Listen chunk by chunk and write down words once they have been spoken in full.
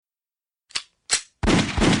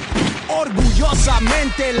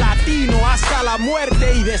Orgullosamente latino hasta la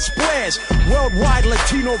muerte y después. Worldwide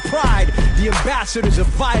Latino pride, the ambassadors of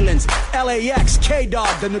violence. LAX, K-Dog,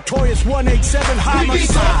 the notorious 187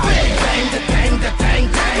 homicide. Bang, the dang, the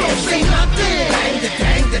dang, dang. Don't say nothing. Bang, the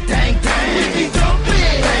dang, the dang, dang. We be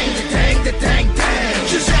jumping. Bang, the dang, the dang, dang.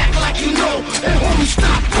 Just act like you know, and homie,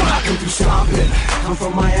 stop. I come through stomping. I'm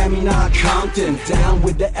from Miami, not Compton. Down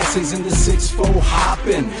with the essays in the 6-4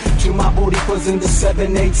 hopping. To my Boricuas in the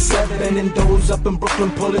 787. And those up in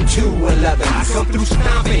Brooklyn pulling 211. I come through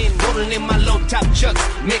stomping, rolling in my low top chucks,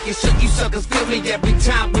 making sure you suckers feel me every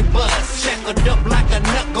time we buzz. Shackled up like a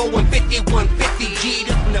nut, going 5150,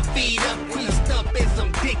 G'd up in the feed up, creased up in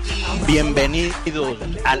some dickies. Bienvenidos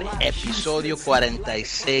al episodio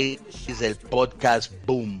 46 del podcast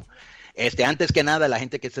Boom. Antes que nada, la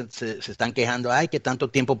gente que se están quejando, ay, que tanto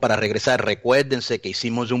tiempo para regresar, recuérdense que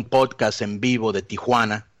hicimos un podcast en vivo de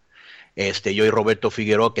Tijuana. Yo y Roberto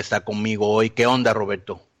Figuero, que está conmigo hoy. ¿Qué onda,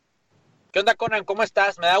 Roberto? ¿Qué onda, Conan? ¿Cómo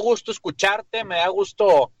estás? Me da gusto escucharte, me da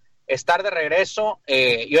gusto estar de regreso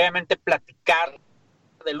y obviamente platicar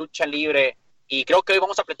de lucha libre. Y creo que hoy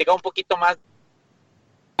vamos a platicar un poquito más de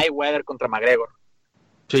Mayweather contra McGregor.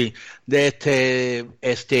 Sí,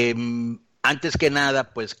 antes que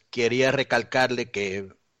nada, pues quería recalcarle que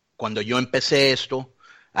cuando yo empecé esto,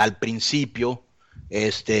 al principio,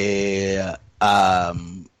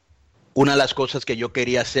 una de las cosas que yo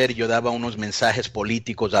quería hacer, yo daba unos mensajes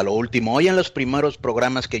políticos a lo último. Hoy en los primeros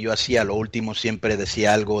programas que yo hacía, a lo último siempre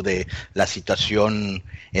decía algo de la situación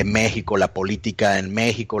en México, la política en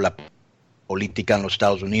México, la política en los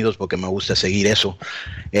Estados Unidos, porque me gusta seguir eso.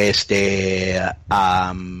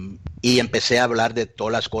 Y empecé a hablar de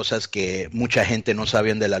todas las cosas que mucha gente no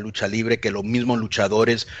sabían de la lucha libre, que los mismos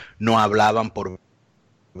luchadores no hablaban por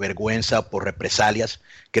vergüenza, por represalias.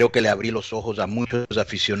 Creo que le abrí los ojos a muchos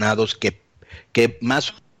aficionados que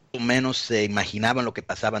más o menos se imaginaban lo que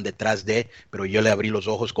pasaban detrás de, pero yo le abrí los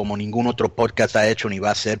ojos como ningún otro podcast ha hecho ni va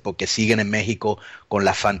a hacer, porque siguen en México con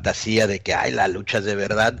la fantasía de que la lucha es de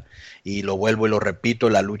verdad. Y lo vuelvo y lo repito,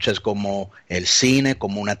 la lucha es como el cine,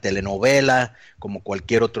 como una telenovela, como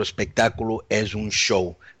cualquier otro espectáculo, es un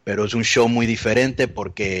show, pero es un show muy diferente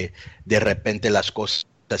porque de repente las cosas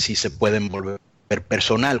sí se pueden volver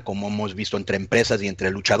personal, como hemos visto entre empresas y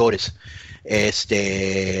entre luchadores. Es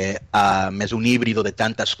un híbrido de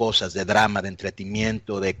tantas cosas, de drama, de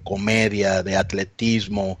entretenimiento, de comedia, de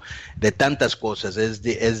atletismo, de tantas cosas.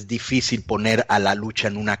 Es difícil poner a la lucha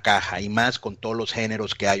en una caja, y más con todos los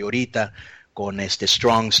géneros que hay ahorita, con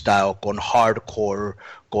strong style, con hardcore,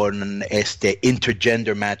 con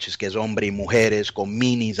intergender matches, que es hombre y mujeres, con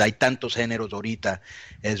minis. Hay tantos géneros ahorita.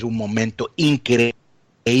 Es un momento increíble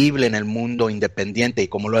en el mundo independiente, y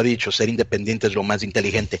como lo ha dicho, ser independiente es lo más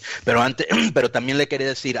inteligente. Pero también le quería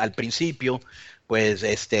decir, al principio, pues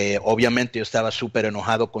obviamente yo estaba súper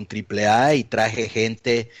enojado con AAA y traje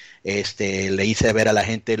gente, le hice ver a la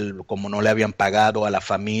gente como no le habían pagado a la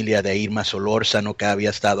familia de Irma Solórzano, que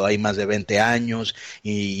había estado ahí más de 20 años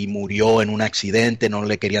y murió en un accidente. No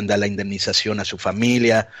le querían dar la indemnización a su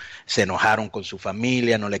familia, se enojaron con su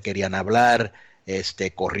familia, no le querían hablar.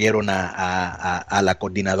 Corrieron a la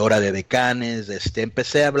coordinadora de decanes.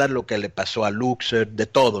 Empecé a hablar lo que le pasó a Luxor, de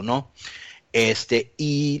todo, ¿no?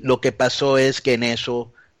 Y lo que pasó es que en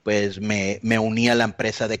eso, pues me uní a la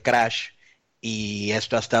empresa de Crash, y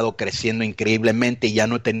esto ha estado creciendo increíblemente, y ya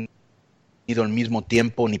no he tenido el mismo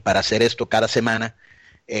tiempo ni para hacer esto cada semana,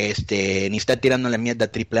 ni estar tirándole mierda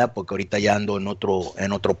a AAA, porque ahorita ya ando en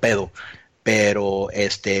otro pedo, pero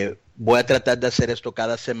voy a tratar de hacer esto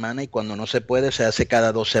cada semana, y cuando no se puede, se hace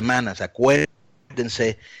cada 2 semanas.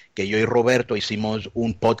 Acuérdense que yo y Roberto hicimos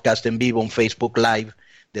un podcast en vivo, un Facebook Live,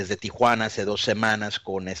 desde Tijuana hace 2 semanas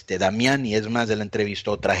con Damián, y es más, él entrevistó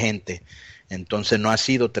a otra gente. Entonces no ha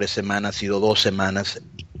sido 3 semanas, ha sido 2 semanas,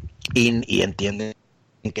 y entienden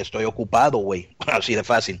que estoy ocupado, güey, así de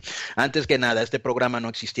fácil. Antes que nada, este programa no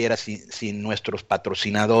existiera sin nuestros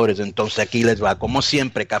patrocinadores. Entonces aquí les va, como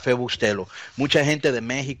siempre, Café Bustelo. Mucha gente de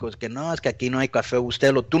México es que es que aquí no hay Café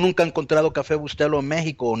Bustelo. Tú nunca has encontrado Café Bustelo en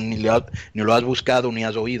México, ni lo has buscado, ni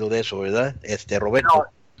has oído de eso, ¿verdad, Roberto?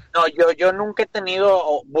 No, yo nunca he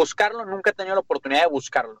tenido, nunca he tenido la oportunidad de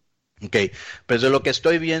buscarlo. Ok, pues de lo que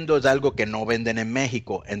estoy viendo es algo que no venden en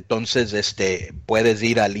México. Entonces puedes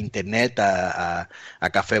ir al internet a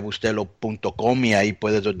cafebustelo.com, y ahí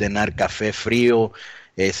puedes ordenar café frío,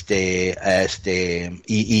 y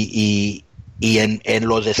en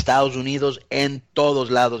los Estados Unidos, en todos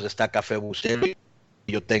lados está Café Bustelo.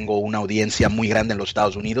 yo tengo una audiencia muy grande en los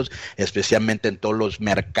Estados Unidos, especialmente en todos los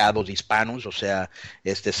mercados hispanos, o sea,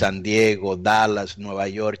 San Diego, Dallas, Nueva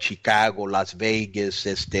York, Chicago, Las Vegas,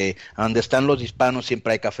 donde están los hispanos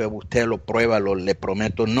siempre hay café Bustelo, pruébalo, le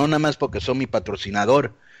prometo, no nada más porque son mi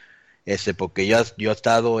patrocinador, porque yo he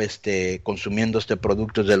estado consumiendo este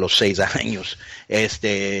producto desde los 6 años,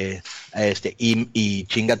 y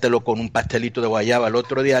chingatelo con un pastelito de guayaba. El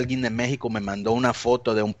otro día alguien de México me mandó una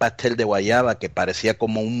foto de un pastel de guayaba que parecía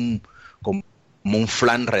como un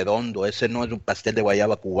flan redondo. Ese no es un pastel de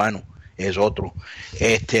guayaba cubano, es otro.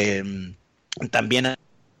 También a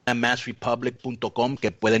massrepublic.com,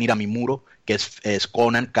 que pueden ir a mi muro, que es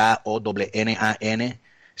Conan, Konnan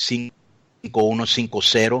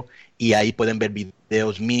 5150, y ahí pueden ver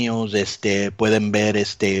videos míos, pueden ver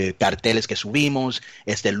carteles que subimos,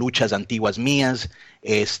 luchas antiguas mías,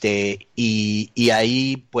 y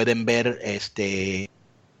ahí pueden ver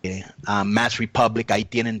a Mass Republic. Ahí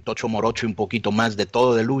tienen tocho morocho y un poquito más de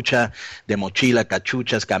todo de lucha, de mochila,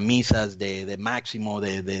 cachuchas, camisas de Máximo,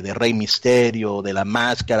 de Rey Misterio, de la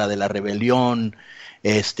Máscara, de la Rebelión,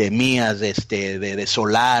 mías, de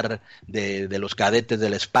Solar, de los Cadetes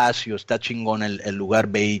del Espacio. Está chingón el lugar,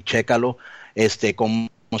 ve y chécalo. Como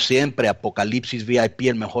siempre, Apocalipsis VIP,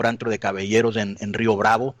 el mejor antro de caballeros en Río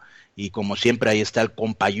Bravo. Y como siempre, ahí está el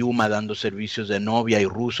compa Yuma dando servicios de novia y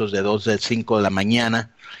rusos de 2 a 5 de la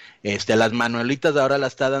mañana. Las manuelitas ahora la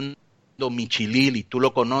está dando Michilil, y tú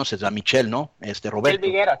lo conoces, a Michelle, ¿no? Roberto. Michelle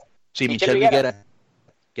Viguera. Sí, Michelle Viguera,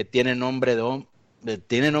 que tiene nombre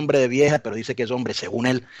de vieja, pero dice que es hombre, según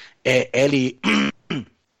él. Él y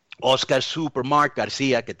Oscar Supermark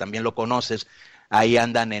García, que también lo conoces, ahí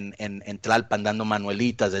andan en Tlalpan dando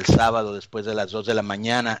manuelitas el sábado después de las 2 de la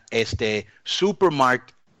mañana.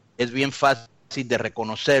 Supermark es bien fácil de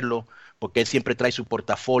reconocerlo, porque él siempre trae su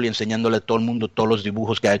portafolio enseñándole a todo el mundo todos los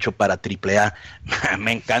dibujos que ha hecho para AAA.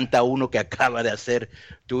 Me encanta uno que acaba de hacer.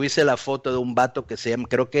 Tuviste la foto de un vato que se llama,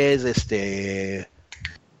 creo que es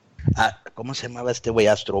 ¿cómo se llamaba este güey?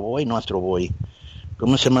 Astro Boy, no Astro Boy.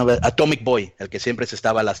 ¿Cómo se llamaba? Atomic Boy, el que siempre se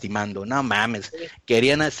estaba lastimando. No mames. Sí.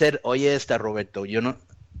 Querían hacer, oye Roberto, yo no,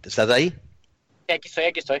 ¿estás ahí? Aquí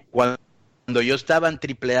estoy. Cuando yo estaba en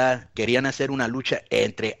AAA, querían hacer una lucha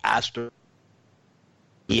entre Astro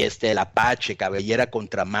y el Apache, cabellera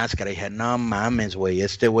contra máscara. Y dije, no mames, güey,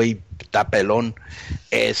 güey está pelón.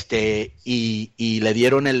 Y le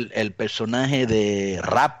dieron el personaje de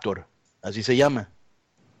Raptor, así se llama.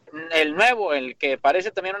 El nuevo, el que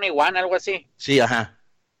parece también una iguana, algo así. Sí, ajá.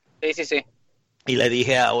 Sí. Y le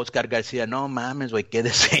dije a Oscar García, no mames, güey, qué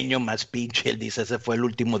diseño más pinche. Él dice, ese fue el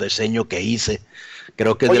último diseño que hice.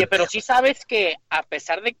 Creo que Oye, pero sí sabes que a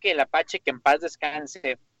pesar de que el Apache, que en paz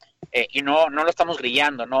descanse, y no lo estamos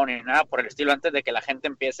grillando, no, ni nada por el estilo, antes de que la gente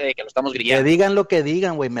empiece que lo estamos grillando. Que digan lo que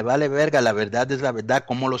digan, güey, me vale verga, la verdad es la verdad,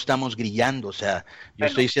 ¿cómo lo estamos grillando? O sea, yo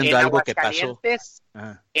estoy diciendo algo que pasó.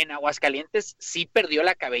 En Aguascalientes sí perdió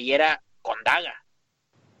la cabellera con daga.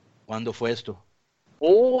 ¿Cuándo fue esto?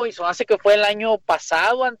 Eso hace que fue el año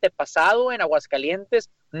pasado, antepasado, en Aguascalientes.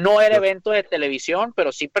 No era evento de televisión,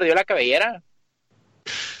 pero sí perdió la cabellera.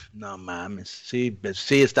 No mames, sí,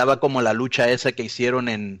 estaba como la lucha esa que hicieron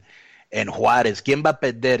en Juárez. ¿Quién va a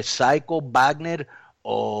perder? ¿Psycho, Wagner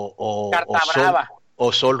o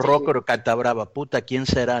Sol Rocker o Carta Brava? Puta, ¿quién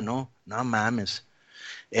será? No mames.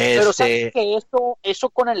 Pero sabes que eso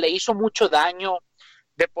con él le hizo mucho daño.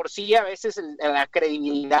 De por sí a veces la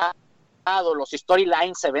credibilidad o los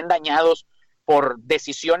storylines se ven dañados por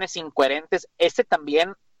decisiones incoherentes.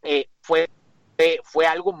 También fue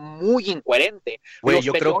algo muy incoherente. Güey,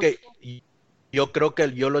 yo creo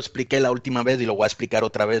que yo lo expliqué la última vez y lo voy a explicar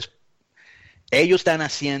otra vez. Ellos están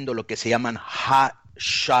haciendo lo que se llaman hot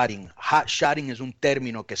shotting. Hot shotting es un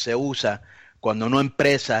término que se usa cuando una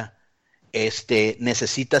empresa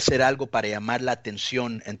necesita hacer algo para llamar la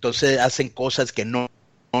atención. Entonces hacen cosas que no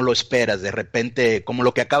lo esperas. De repente, como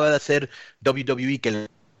lo que acaba de hacer WWE, que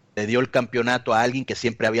le dio el campeonato a alguien que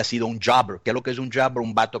siempre había sido un jobber. ¿Qué es lo que es un jobber?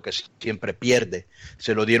 Un vato que siempre pierde.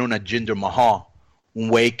 Se lo dieron a Jinder Mahal, un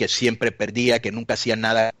güey que siempre perdía, que nunca hacía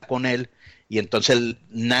nada con él, y entonces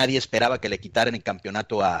nadie esperaba que le quitaran el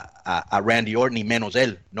campeonato a Randy Orton, ni menos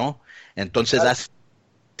él, ¿no? Entonces hacen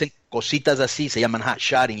cositas así, se llaman hot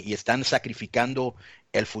shotting, y están sacrificando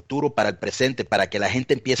el futuro para el presente, para que la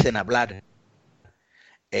gente empiece a hablar.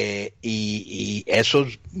 Y eso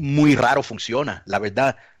es muy raro funciona, la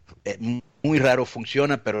verdad. Muy raro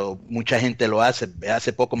funciona, pero mucha gente lo hace.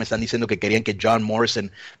 Hace poco me están diciendo que querían que John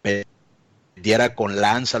Morrison perdiera con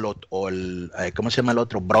Lancelot o ¿cómo se llama el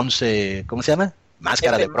otro? Bronce, ¿cómo se llama?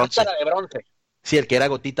 Máscara de bronce. Sí, el que era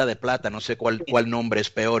Gotita de Plata, no sé cuál nombre es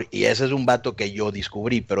peor, y ese es un vato que yo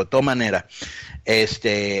descubrí, pero de todas maneras,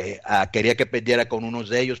 quería que perdiera con unos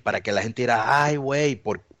de ellos para que la gente diera, ay, güey,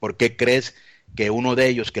 ¿por qué crees que uno de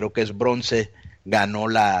ellos, creo que es bronce, ganó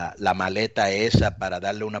la maleta esa para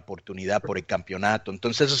darle una oportunidad por el campeonato?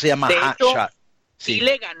 Entonces eso se llama De hot hecho, shot. sí Sí,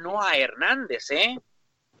 le ganó a Hernández, ¿eh?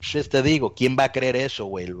 pues te digo, ¿quién va a creer eso,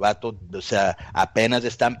 güey? El vato, o sea, apenas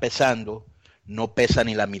está empezando, no pesa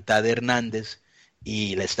ni la mitad de Hernández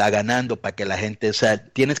y le está ganando para que la gente, o sea,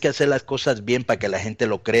 tienes que hacer las cosas bien para que la gente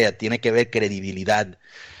lo crea, tiene que ver credibilidad,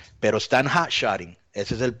 pero están hotshotting.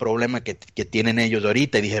 Ese es el problema que tienen ellos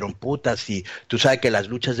ahorita. Y dijeron, puta, si tú sabes que las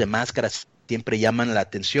luchas de máscaras siempre llaman la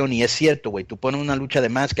atención. Y es cierto, güey, tú pones una lucha de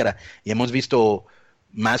máscara y hemos visto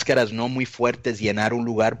máscaras no muy fuertes llenar un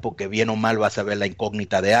lugar porque bien o mal vas a ver la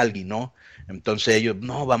incógnita de alguien, ¿no? Entonces ellos,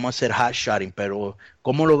 no, vamos a hacer hotshotting, pero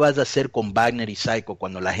 ¿cómo lo vas a hacer con Wagner y Psycho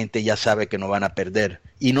cuando la gente ya sabe que no van a perder?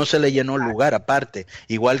 Y no se le llenó el lugar aparte.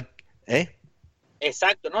 Igual, ¿eh?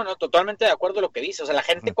 Exacto, no, totalmente de acuerdo a lo que dice. O sea, la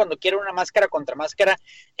gente cuando quiere una máscara contra máscara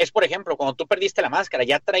es, por ejemplo, cuando tú perdiste la máscara,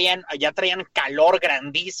 ya traían calor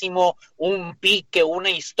grandísimo, un pique,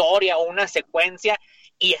 una historia, una secuencia,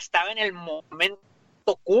 y estaba en el momento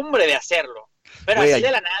cumbre de hacerlo. Pero Güey, así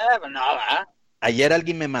de la nada, no, va. ayer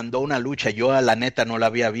alguien me mandó una lucha, yo a la neta no la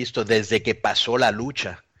había visto desde que pasó la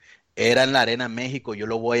lucha. Era en la Arena México, yo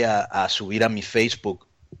lo voy a subir a mi Facebook.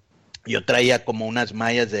 Yo traía como unas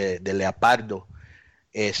mallas de leopardo,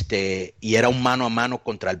 y era un mano a mano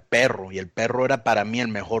contra el perro, y el perro era para mí el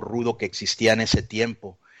mejor rudo que existía en ese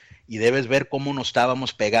tiempo. Y debes ver cómo nos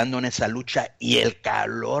estábamos pegando en esa lucha, y el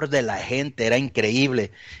calor de la gente era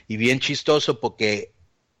increíble, y bien chistoso porque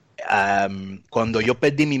cuando yo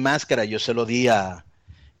perdí mi máscara, yo se lo di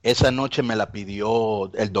esa noche me la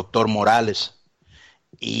pidió el doctor Morales,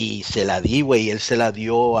 y se la di, güey, él se la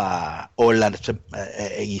dio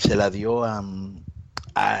y se la dio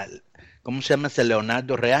a, ¿cómo se llama ese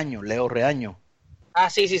Leonardo Reaño? Leo Reaño. Ah,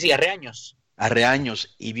 sí, Arreaños. A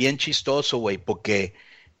Reaños, y bien chistoso, güey, porque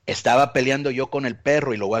estaba peleando yo con el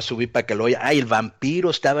perro y lo voy a subir para que lo oiga. Ay, el vampiro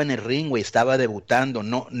estaba en el ring, güey, estaba debutando,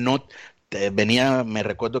 no, venía, me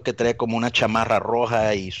recuerdo que traía como una chamarra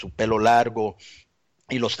roja y su pelo largo,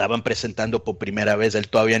 y lo estaban presentando por primera vez, él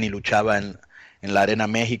todavía ni luchaba en la Arena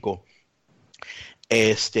México.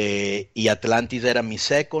 Y Atlantis era mi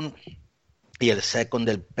second, y el second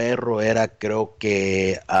del perro era, creo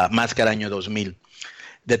que, Máscara año 2000.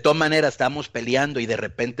 De todas maneras, estamos peleando y de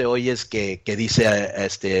repente oyes que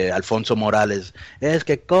dice Alfonso Morales, es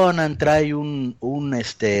que Conan trae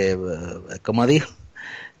 ¿cómo dijo?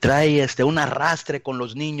 Trae un arrastre con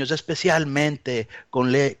los niños, especialmente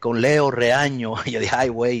con Leo Reaño. Y yo dije, ay,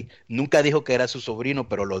 güey, nunca dijo que era su sobrino,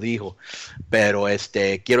 pero lo dijo. Pero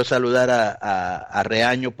quiero saludar a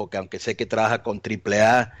Reaño porque aunque sé que trabaja con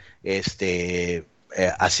AAA,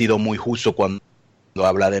 ha sido muy justo cuando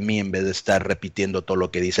habla de mí en vez de estar repitiendo todo lo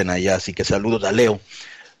que dicen allá. Así que saludos a Leo.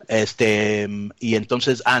 Y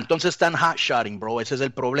entonces están hotshotting, bro, ese es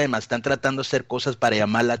el problema, están tratando de hacer cosas para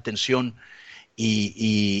llamar la atención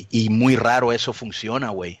y muy raro eso funciona,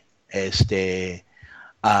 güey.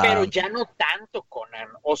 Pero ya no tanto, Conan.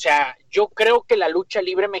 O sea, yo creo que la lucha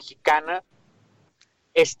libre mexicana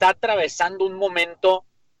está atravesando un momento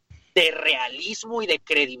de realismo y de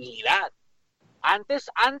credibilidad. Antes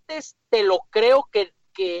te lo creo que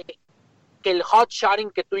el hot shotting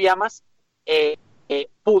que tú llamas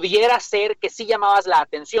pudiera ser que sí llamabas la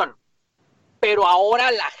atención. Pero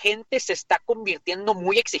ahora la gente se está convirtiendo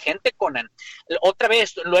muy exigente, Conan. Otra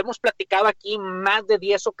vez, lo hemos platicado aquí más de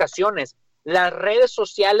 10 ocasiones. Las redes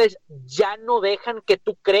sociales ya no dejan que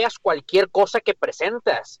tú creas cualquier cosa que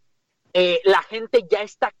presentas. La gente ya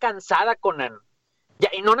está cansada, Conan.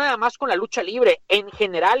 Ya, y no nada más con la lucha libre. En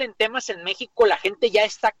general, en temas en México, la gente ya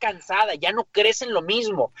está cansada, ya no crees en lo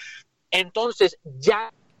mismo. Entonces,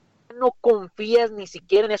 ya no confías ni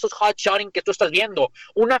siquiera en esos hotshotting que tú estás viendo.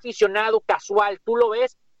 Un aficionado casual, tú lo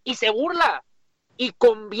ves y se burla. Y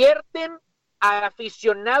convierten al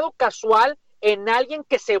aficionado casual en alguien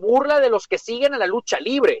que se burla de los que siguen a la lucha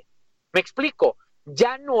libre. ¿Me explico?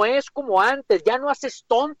 Ya no es como antes, ya no haces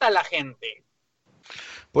tonta a la gente.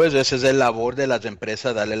 Pues ese es el labor de las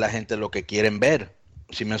empresas, darle a la gente lo que quieren ver,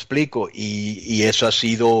 ¿sí me explico? Y eso ha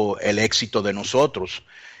sido el éxito de nosotros.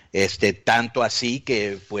 Tanto así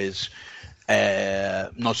que pues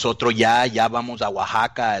nosotros ya vamos a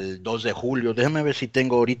Oaxaca el 2 de julio. Déjame ver si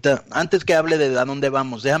tengo ahorita, antes que hable de a dónde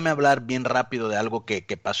vamos, déjame hablar bien rápido de algo que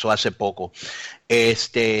pasó hace poco.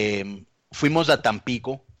 Fuimos a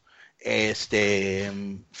Tampico,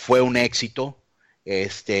 fue un éxito,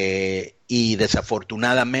 y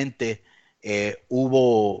desafortunadamente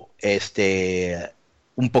hubo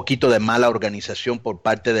un poquito de mala organización por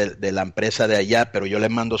parte de la empresa de allá, pero yo le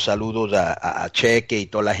mando saludos a Cheque y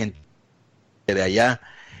toda la gente de allá.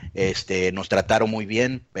 Nos trataron muy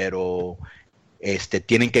bien, pero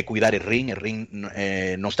tienen que cuidar el ring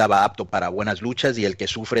no estaba apto para buenas luchas, y el que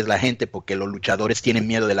sufre es la gente, porque los luchadores tienen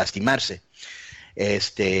miedo de lastimarse.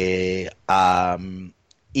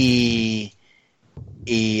 Y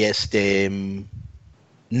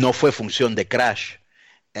no fue función de Crash.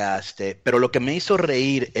 Pero lo que me hizo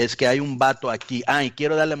reír es que hay un vato aquí. Y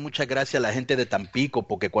quiero darle muchas gracias a la gente de Tampico,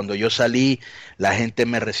 porque cuando yo salí, la gente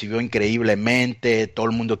me recibió increíblemente. Todo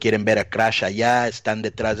el mundo quiere ver a Crash allá, están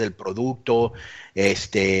detrás del producto.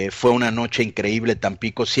 Fue una noche increíble.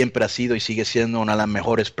 Tampico siempre ha sido y sigue siendo una de las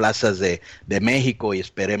mejores plazas de México, y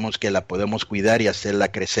esperemos que la podamos cuidar y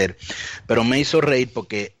hacerla crecer. Pero me hizo reír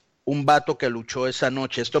porque un vato que luchó esa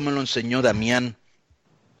noche, esto me lo enseñó Damián,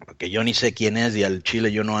 porque yo ni sé quién es, y al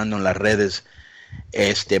chile yo no ando en las redes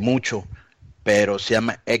mucho, pero se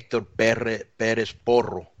llama Héctor Pérez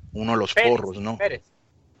Porro, uno de los porros, ¿no? Pérez.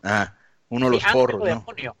 Ajá, uno de los porros, ¿no?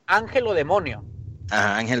 Ángel o demonio.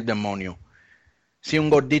 Ajá, Ángel Demonio. Sí, un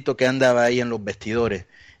gordito que andaba ahí en los vestidores,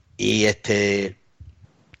 y se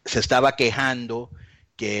estaba quejando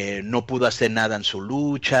que no pudo hacer nada en su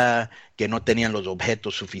lucha, que no tenían los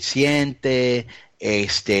objetos suficientes,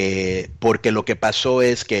 porque lo que pasó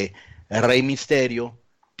es que Rey Misterio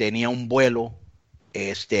tenía un vuelo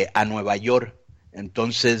a Nueva York.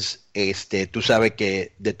 Entonces tú sabes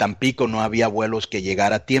que de Tampico no había vuelos que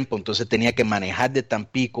llegara a tiempo, entonces tenía que manejar de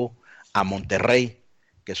Tampico a Monterrey,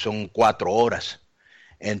 que son 4 horas.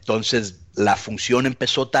 Entonces la función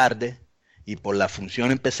empezó tarde, y por la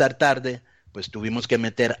función empezar tarde, pues tuvimos que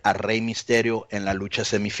meter a Rey Misterio en la lucha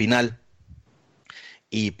semifinal,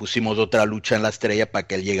 y pusimos otra lucha en la estrella para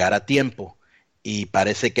que él llegara a tiempo, y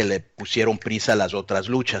parece que le pusieron prisa a las otras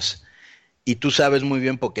luchas. Y tú sabes muy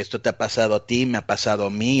bien, porque esto te ha pasado a ti, me ha pasado a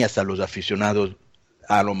mí, hasta los aficionados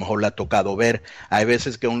a lo mejor le ha tocado ver. Hay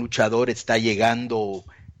veces que un luchador está llegando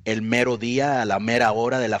el mero día, a la mera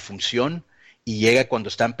hora de la función, y llega cuando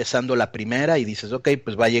está empezando la primera, y dices, ok,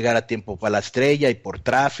 pues va a llegar a tiempo para la estrella, y por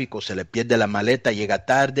tráfico se le pierde la maleta, llega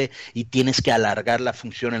tarde, y tienes que alargar la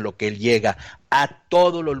función en lo que él llega. A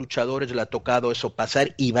todos los luchadores le ha tocado eso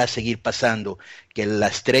pasar, y va a seguir pasando, que la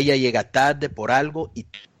estrella llega tarde por algo, y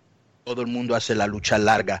todo el mundo hace la lucha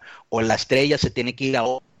larga, o la estrella se tiene que ir a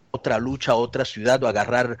otra lucha, a otra ciudad, o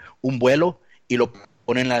agarrar un vuelo, y lo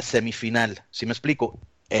ponen en la semifinal. ¿Sí me explico?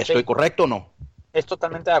 ¿Estoy Sí. correcto o no? Es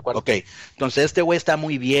totalmente de acuerdo. Ok, entonces este güey está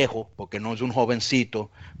muy viejo, porque no es un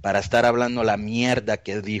jovencito, para estar hablando la mierda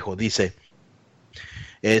que dijo. Dice,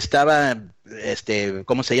 estaba,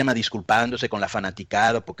 ¿cómo se llama? Disculpándose con la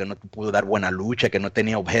fanaticada porque no pudo dar buena lucha, que no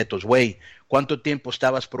tenía objetos. Güey, ¿cuánto tiempo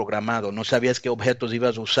estabas programado? ¿No sabías qué objetos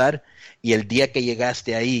ibas a usar? Y el día que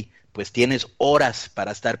llegaste ahí, pues tienes horas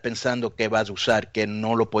para estar pensando qué vas a usar, que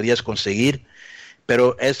no lo podías conseguir.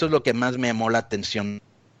 Pero esto es lo que más me llamó la atención.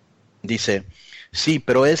 Dice, sí,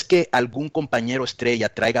 pero es que algún compañero estrella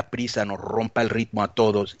traiga prisa, nos rompa el ritmo a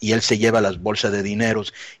todos, y él se lleva las bolsas de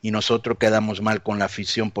dineros, y nosotros quedamos mal con la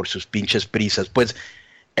afición por sus pinches prisas. Pues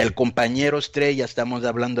el compañero estrella, estamos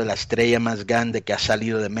hablando de la estrella más grande que ha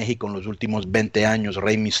salido de México en los últimos 20 años,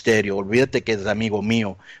 Rey Misterio. Olvídate que es amigo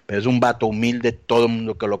mío, pero es un vato humilde, todo el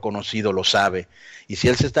mundo que lo ha conocido lo sabe. Y si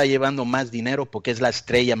él se está llevando más dinero porque es la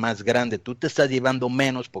estrella más grande, tú te estás llevando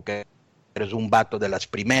menos porque eres un vato de las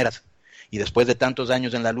primeras. Y después de tantos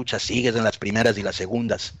años en la lucha sigues en las primeras y las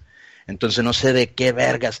segundas. Entonces no sé de qué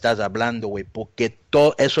verga estás hablando, güey, porque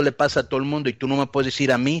eso le pasa a todo el mundo, y tú no me puedes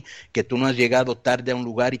decir a mí que tú no has llegado tarde a un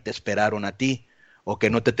lugar y te esperaron a ti, o que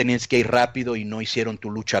no te tenías que ir rápido y no hicieron tu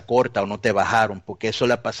lucha corta o no te bajaron, porque eso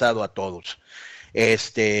le ha pasado a todos.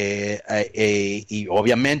 Y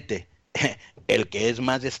obviamente el que es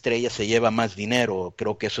más estrella se lleva más dinero.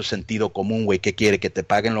 Creo que eso es sentido común, güey. ¿Qué quiere? ¿Que te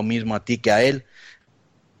paguen lo mismo a ti que a él?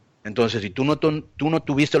 Entonces, si tú no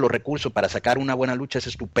tuviste los recursos para sacar una buena lucha, ese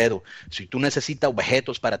es tu pedo. Si tú necesitas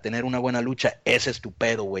objetos para tener una buena lucha, ese es tu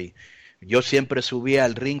pedo, güey. Yo siempre subía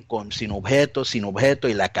al ring sin objetos, y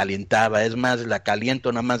la calentaba. Es más, la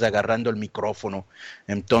caliento nada más agarrando el micrófono.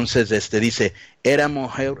 Entonces, dice, era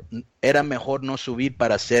mejor no subir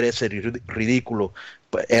para hacer ese ridículo.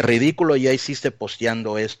 El ridículo ya hiciste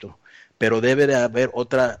posteando esto, pero debe haber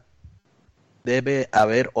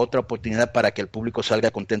otra oportunidad para que el público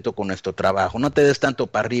salga contento con nuestro trabajo. No te des tanto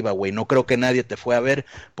para arriba, güey. No creo que nadie te fue a ver,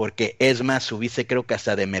 porque es más, subiste creo que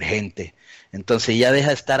hasta de emergente. Entonces ya deja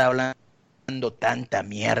de estar hablando tanta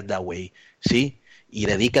mierda, güey, ¿sí? y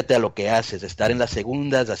dedícate a lo que haces, estar en las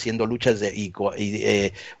segundas haciendo luchas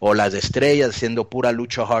o las estrellas haciendo pura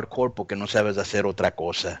lucha hardcore porque no sabes hacer otra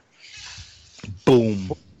cosa.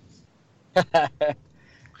 ¡Boom!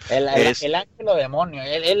 el ángel o demonio.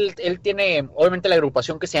 Él tiene, obviamente, la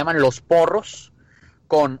agrupación que se llaman Los Porros,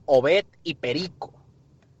 con Obed y Perico.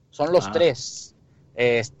 Son los tres.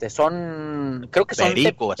 Creo que son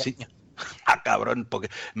Perico, así. Cabrón, porque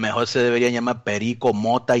mejor se debería llamar Perico,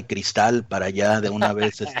 Mota y Cristal para allá de una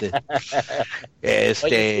vez.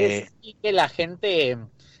 Oye, sí, que la gente,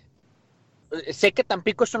 sé que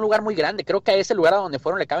Tampico es un lugar muy grande, creo que a ese lugar a donde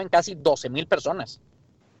fueron le caben casi 12,000 personas.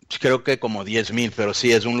 Creo que como 10,000, pero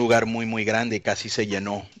sí, es un lugar muy, muy grande y casi se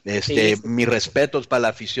llenó. Sí. Mis respetos para la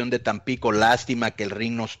afición de Tampico. Lástima que el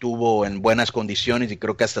ring no estuvo en buenas condiciones y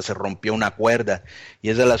creo que hasta se rompió una cuerda. Y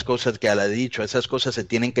es de las cosas que él ha dicho. Esas cosas se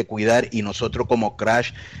tienen que cuidar y nosotros como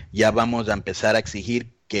Crash ya vamos a empezar a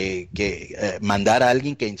exigir que mandar a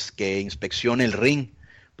alguien que inspeccione el ring,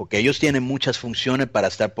 porque ellos tienen muchas funciones para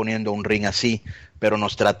estar poniendo un ring así, pero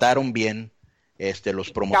nos trataron bien.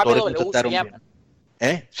 Los promotores nos trataron bien.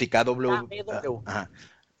 Sí, KW,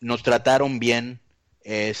 nos trataron bien,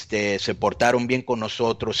 se portaron bien con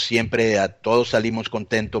nosotros, siempre a todos salimos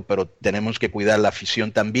contentos, pero tenemos que cuidar la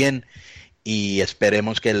afición también y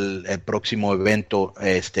esperemos que el próximo evento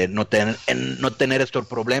no tener estos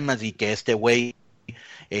problemas y que este güey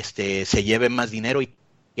se lleve más dinero y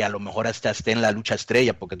que a lo mejor hasta esté en la lucha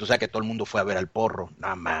estrella, porque tú sabes que todo el mundo fue a ver al Porro,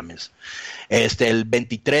 no mames. El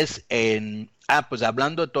 23, pues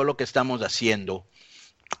hablando de todo lo que estamos haciendo,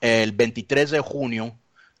 el 23 de junio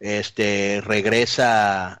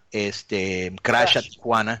regresa Crash a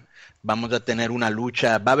Tijuana. Vamos a tener una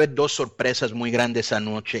lucha, va a haber 2 sorpresas muy grandes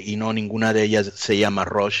anoche y no ninguna de ellas se llama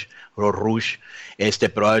Rush,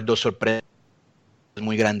 pero va a haber 2 sorpresas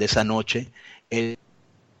muy grandes anoche.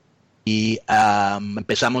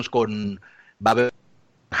 Empezamos va a haber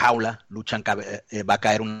jaula, va a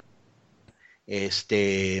caer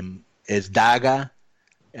es Daga,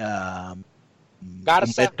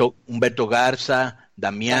 Garza. Humberto Garza,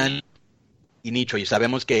 Damián y Nicho, y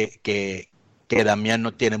sabemos que Damián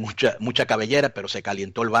no tiene mucha cabellera, pero se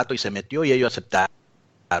calentó el vato y se metió y ellos aceptaron.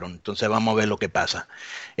 Entonces vamos a ver lo que pasa.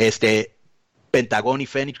 Pentagón y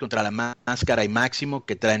Fénix contra la Máscara y Máximo,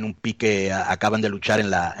 que traen un pique, acaban de luchar en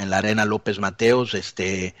la Arena López Mateos,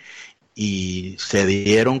 y se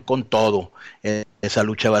dieron con todo. Esa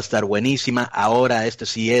lucha va a estar buenísima. Ahora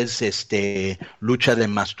sí es lucha de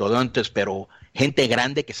mastodontes, pero gente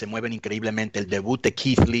grande que se mueven increíblemente. El debut de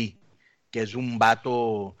Keith Lee, que es un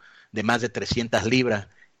vato de más de 300 libras,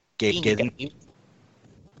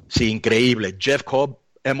 sí, increíble. Jeff Cobb,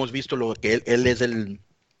 hemos visto lo que él es el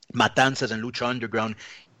Matanzas en Lucha Underground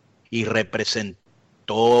y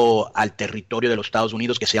representó al territorio de los Estados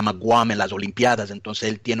Unidos que se llama Guam en las Olimpiadas. Entonces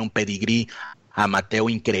él tiene un pedigrí amateur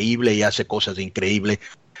increíble y hace cosas increíbles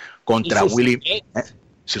contra Willie,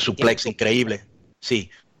 su suplex increíble, sí,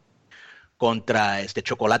 contra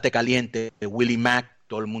Chocolate Caliente de Willie Mack.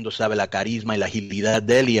 Todo el mundo sabe la carisma y la agilidad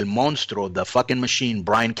de él, y el monstruo, The Fucking Machine,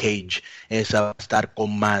 Brian Cage. Esa va a estar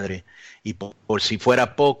con madre. Y por si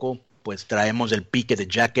fuera poco, pues traemos el pique de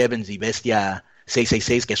Jack Evans y Bestia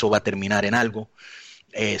 666, que eso va a terminar en algo.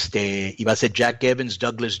 Y va a ser Jack Evans,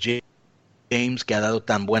 Douglas James, que ha dado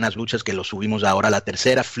tan buenas luchas que lo subimos ahora a la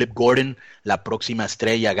tercera. Flip Gordon, la próxima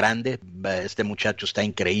estrella grande. Este muchacho está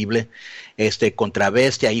increíble. Contra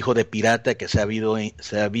Bestia, hijo de pirata, que se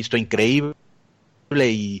ha visto increíble.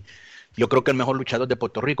 Y yo creo que el mejor luchador de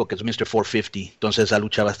Puerto Rico, que es Mr. 450. Entonces esa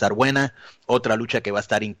lucha va a estar buena. Otra lucha que va a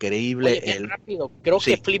estar increíble. Oye, rápido, creo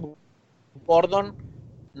que Flip Gordon,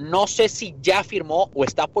 no sé si ya firmó o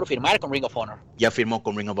está por firmar con Ring of Honor. Ya firmó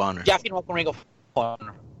con Ring of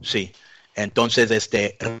Honor. Sí. Entonces,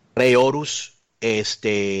 Rey Horus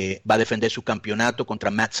va a defender su campeonato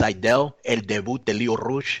contra Matt Sydal. El debut de Leo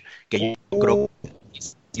Rush, que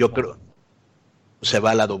yo creo se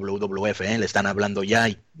va a la WWF, le están hablando ya,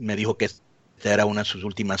 y me dijo que esta era una de sus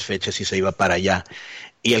últimas fechas y se iba para allá.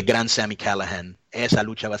 Y el gran Sami Callihan, esa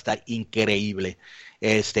lucha va a estar increíble.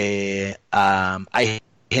 Hay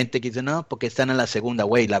gente que dice, no, porque están en la segunda,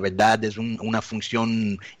 güey, la verdad es una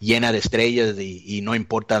función llena de estrellas y no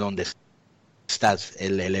importa dónde estás,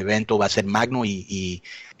 el evento va a ser magno y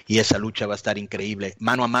esa lucha va a estar increíble.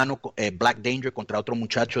 Mano a mano, Black Danger contra otro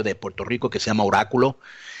muchacho de Puerto Rico que se llama Oráculo.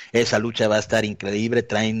 Esa lucha va a estar increíble,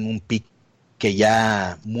 traen un pick que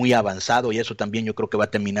ya muy avanzado y eso también yo creo que va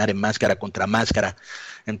a terminar en máscara contra máscara.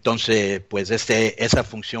 Entonces, pues esa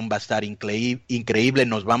función va a estar increíble.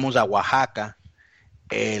 Nos vamos a Oaxaca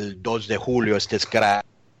el 2 de julio, es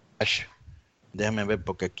Crash. Déjame ver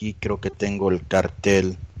porque aquí creo que tengo el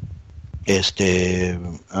cartel.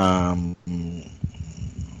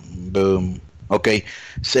 Boom. Ok,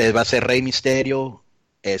 se va a ser Rey Misterio,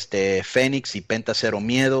 Fénix y Penta Cero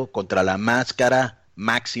Miedo contra La Máscara,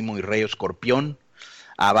 Máximo y Rey Escorpión.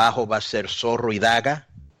 Abajo va a ser Zorro y Daga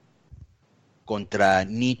contra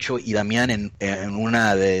Nicho y Damián en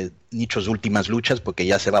una de Nichos últimas luchas, porque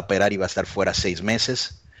ya se va a operar y va a estar fuera 6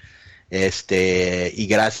 meses. Y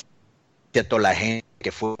gracias a toda la gente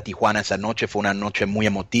que fue a Tijuana esa noche, fue una noche muy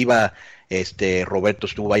emotiva. Roberto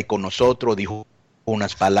estuvo ahí con nosotros, dijo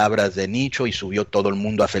unas palabras de Nicho y subió todo el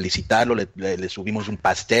mundo a felicitarlo, le subimos un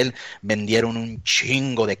pastel, vendieron un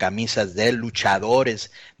chingo de camisas de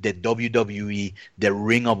luchadores de WWE, de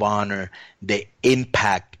Ring of Honor, de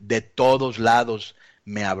Impact, de todos lados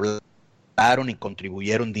me hablaron y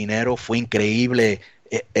contribuyeron dinero. Fue increíble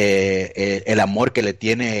el amor que le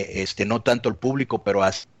tiene no tanto el público, pero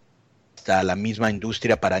hasta la misma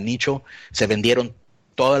industria para Nicho. Se vendieron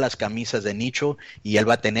todas las camisas de Nicho y él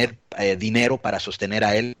va a tener dinero para sostener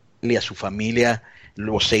a él y a su familia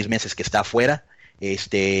los 6 meses que está afuera,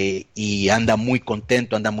 y anda muy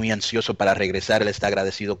contento, anda muy ansioso para regresar. Él está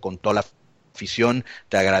agradecido con toda la afición.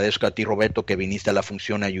 Te agradezco a ti, Roberto, que viniste a la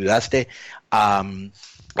función, ayudaste. Esa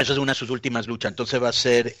es una de sus últimas luchas. Entonces va a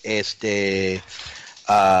ser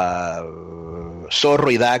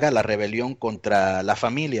Zorro y Daga, la rebelión contra la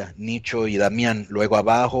familia, Nicho y Damián. Luego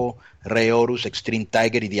abajo, Rey Horus, Extreme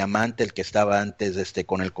Tiger y Diamante, el que estaba antes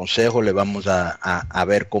con el consejo. Le vamos a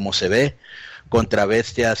ver cómo se ve. Contra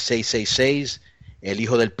Bestia 666, el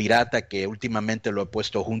hijo del pirata, que últimamente lo he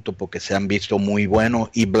puesto junto porque se han visto muy buenos,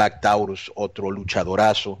 y Black Taurus, otro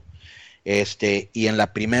luchadorazo. Y en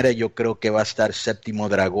la primera yo creo que va a estar Séptimo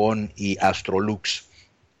Dragón y Astrolux.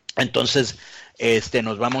 Entonces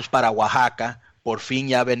nos vamos para Oaxaca. Por fin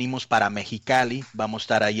ya venimos para Mexicali, vamos a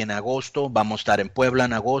estar ahí en agosto, vamos a estar en Puebla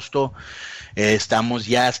en agosto. Estamos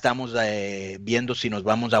viendo si nos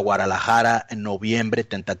vamos a Guadalajara en noviembre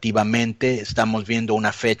tentativamente. Estamos viendo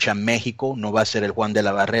una fecha en México, no va a ser el Juan de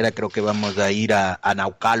la Barrera, creo que vamos a ir a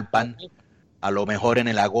Naucalpan, a lo mejor en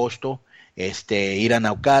el agosto. Ir a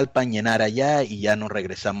Naucalpan, llenar allá y ya nos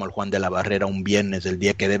regresamos al Juan de la Barrera un viernes, el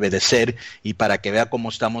día que debe de ser. Y para que vea cómo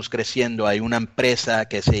estamos creciendo, hay una empresa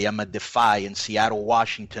que se llama Defy en Seattle,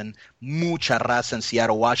 Washington, mucha raza en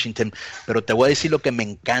Seattle, Washington. Pero te voy a decir lo que me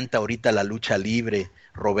encanta ahorita la lucha libre,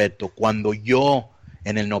 Roberto. Cuando yo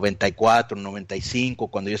en el 94, 95,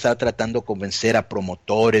 cuando yo estaba tratando de convencer a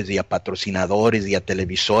promotores y a patrocinadores y a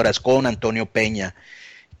televisoras con Antonio Peña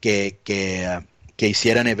que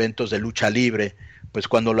hicieran eventos de lucha libre, pues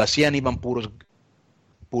cuando lo hacían iban puro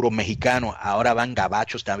mexicano, ahora van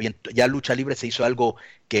gabachos también. Ya lucha libre se hizo algo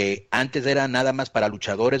que antes era nada más para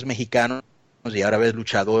luchadores mexicanos y ahora ves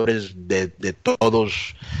luchadores de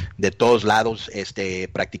todos lados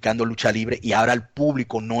practicando lucha libre, y ahora el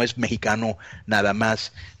público no es mexicano nada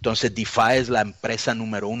más. Entonces Defy es la empresa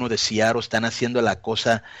número 1 de Seattle, están haciendo la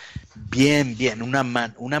cosa bien,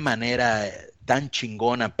 una manera tan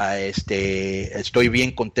chingona. Estoy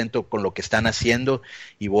bien contento con lo que están haciendo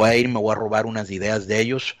y me voy a robar unas ideas de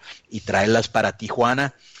ellos y traerlas para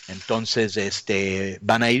Tijuana. Entonces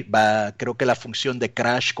creo que la función de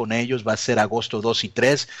Crash con ellos va a ser agosto 2 y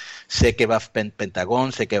 3. Sé que va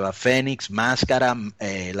Pentagón, sé que va Fénix, Máscara,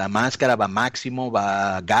 la Máscara, va Máximo,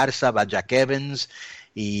 va Garza, va Jack Evans,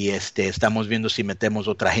 y estamos viendo si metemos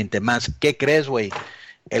otra gente más. ¿Qué crees, güey?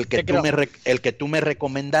 El que tú me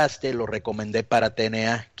recomendaste, lo recomendé para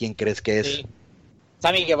TNA. ¿Quién crees que es? Sí.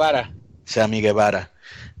 Sammy Guevara. Sammy Guevara.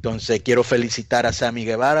 Entonces quiero felicitar a Sammy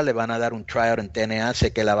Guevara, le van a dar un tryout en TNA,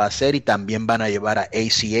 sé que la va a hacer, y también van a llevar a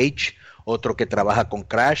ACH, otro que trabaja con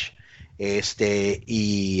Crash,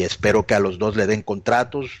 y espero que a los dos le den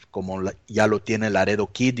contratos, como ya lo tiene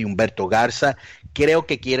Laredo Kid y Humberto Garza. Creo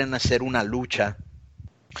que quieren hacer una lucha,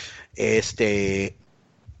 en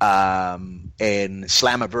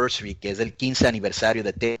Slammiversary, que es el 15 aniversario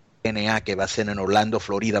de TNA, que va a ser en Orlando,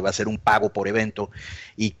 Florida, va a ser un pago por evento,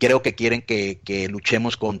 y creo que quieren que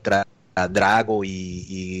luchemos contra Drago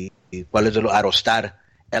y ¿cuál es Aerostar,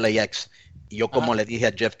 LAX. Y yo, como le dije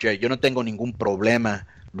a Jeff Jarrett, yo no tengo ningún problema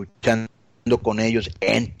luchando con ellos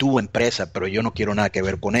en tu empresa, pero yo no quiero nada que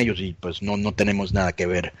ver con ellos, y pues no tenemos nada que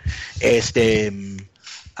ver.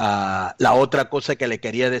 La otra cosa que le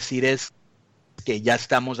quería decir es que ya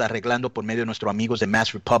estamos arreglando por medio de nuestros amigos de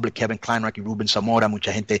Mass Republic, Kevin Kleinrock y Ruben Zamora.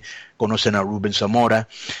 Mucha gente conoce a Ruben Zamora.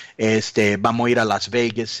 Vamos a ir a Las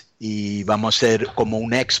Vegas y vamos a hacer como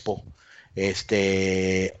un expo.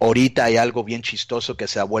 Ahorita hay algo bien chistoso que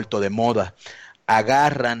se ha vuelto de moda.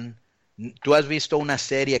 Tú has visto una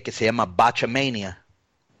serie que se llama Botchamania.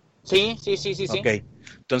 Sí. Okay.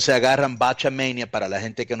 Entonces agarran Botchamania, para la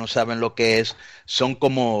gente que no saben lo que es, son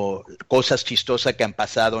como cosas chistosas que han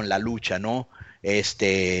pasado en la lucha, ¿no?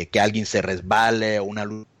 Que alguien se resbale, o una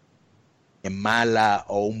lucha mala,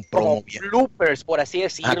 o un promo como bloopers, por así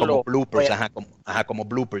decirlo. como bloopers, como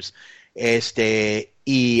bloopers.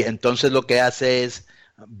 Y entonces lo que hace es,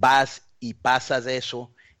 vas y pasas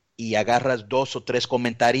eso, y agarras 2 o 3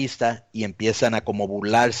 comentaristas y empiezan a como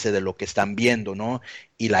burlarse de lo que están viendo, ¿no?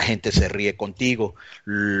 Y la gente se ríe contigo.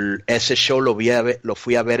 Ese show lo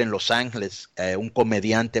fui a ver en Los Ángeles. Un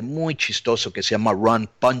comediante muy chistoso que se llama Ron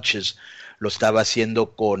Punches lo estaba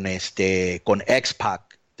haciendo con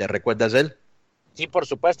X-Pac. ¿Te recuerdas de él? Sí, por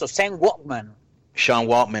supuesto. Sean Waltman,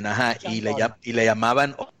 ajá. Y le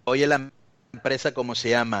llamaban, oye, la empresa, ¿cómo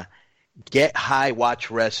se llama? Get High Watch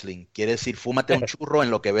Wrestling, quiere decir fúmate un churro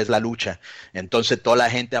en lo que ves la lucha. Entonces toda la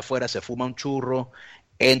gente afuera se fuma un churro,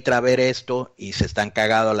 entra a ver esto y se están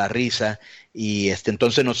cagados a la risa. Y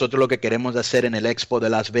entonces nosotros lo que queremos hacer en el Expo de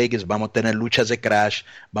Las Vegas, vamos a tener luchas de Crash,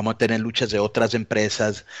 vamos a tener luchas de otras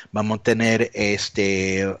empresas, vamos a tener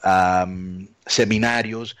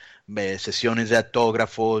seminarios, sesiones de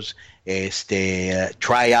autógrafos,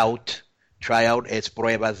 Tryout es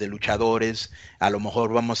pruebas de luchadores. A lo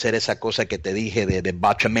mejor vamos a hacer esa cosa que te dije de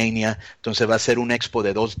Botchamania. Entonces va a ser un expo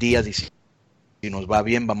de 2 días y si nos va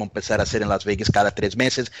bien vamos a empezar a hacer en Las Vegas cada 3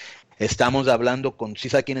 meses. Estamos hablando con, ¿sí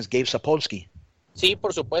sabe quién es Gabe Sapolsky? Sí,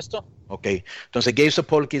 por supuesto. Ok, entonces Gabe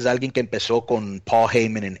Sapolsky es alguien que empezó con Paul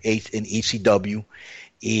Heyman en ECW,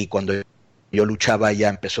 y cuando yo luchaba allá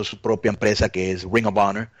empezó su propia empresa que es Ring of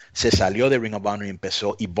Honor. Se salió de Ring of Honor y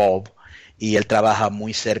empezó Evolve. Y él trabaja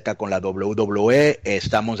muy cerca con la WWE.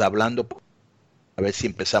 Estamos hablando a ver si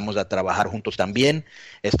empezamos a trabajar juntos también.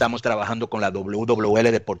 Estamos trabajando con la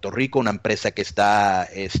WWL de Puerto Rico, una empresa que está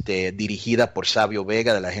dirigida por Sabio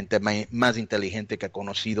Vega, de la gente más inteligente que ha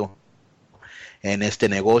conocido en este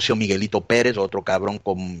negocio. Miguelito Pérez, otro cabrón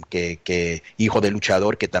que hijo de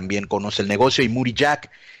luchador que también conoce el negocio, y Muri Jack,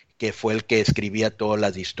 que fue el que escribía todas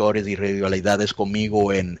las historias y rivalidades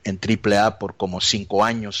conmigo en AAA por como 5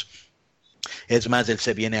 años. Es más, él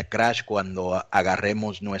se viene a Crash cuando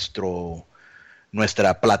agarremos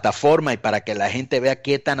nuestra plataforma, y para que la gente vea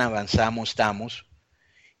qué tan avanzamos estamos,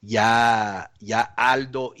 ya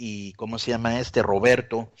Aldo y, ¿cómo se llama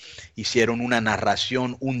Roberto, hicieron una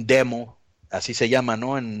narración, un demo, así se llama,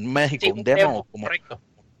 ¿no? En México, sí, un demo como correcto.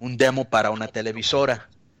 Un demo para una televisora,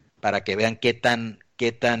 para que vean qué tan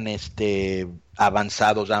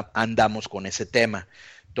avanzados andamos con ese tema.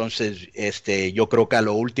 Entonces, yo creo que a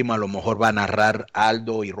lo último a lo mejor va a narrar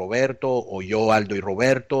Aldo y Roberto, o yo, Aldo y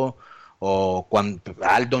Roberto, o cuando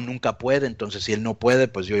Aldo nunca puede, entonces si él no puede,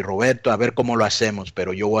 pues yo y Roberto, a ver cómo lo hacemos,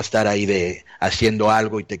 pero yo voy a estar ahí haciendo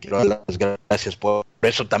algo, y te quiero dar las gracias por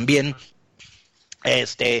eso también.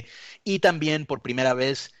 Y también por primera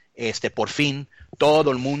vez, por fin, todo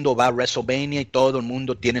el mundo va a WrestleMania y todo el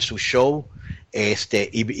mundo tiene su show,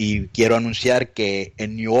 y quiero anunciar que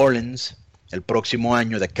en New Orleans, el próximo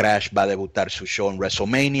año, The Crash va a debutar su show en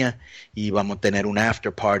WrestleMania, y vamos a tener un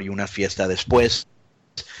after party, una fiesta después.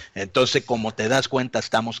 Entonces, como te das cuenta,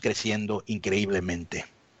 estamos creciendo increíblemente.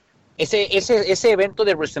 Ese evento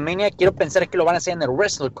de WrestleMania, quiero pensar que lo van a hacer en el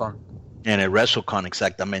WrestleCon. En el WrestleCon,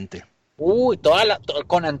 exactamente. Uy,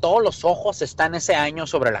 Conan, todos los ojos están ese año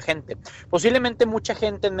sobre la gente. Posiblemente mucha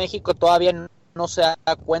gente en México todavía no se da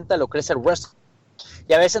cuenta de lo que es el wrestling,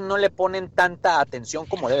 y a veces no le ponen tanta atención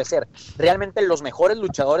como debe ser. Realmente los mejores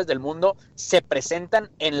luchadores del mundo se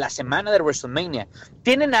presentan en la semana de WrestleMania.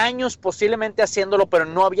 Tienen años posiblemente haciéndolo, pero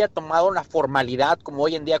no había tomado una formalidad como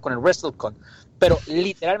hoy en día con el WrestleCon. Pero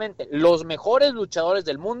literalmente los mejores luchadores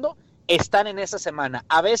del mundo están en esa semana.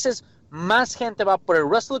 A veces más gente va por el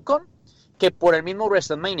WrestleCon que por el mismo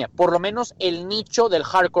WrestleMania. Por lo menos el nicho del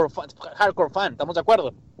hardcore fan. ¿Estamos de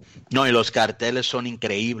acuerdo? No, y los carteles son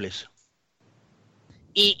increíbles.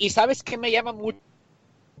 Y ¿sabes qué me llama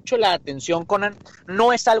mucho la atención, Conan?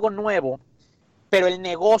 No es algo nuevo, pero el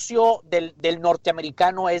negocio del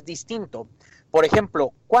norteamericano es distinto. Por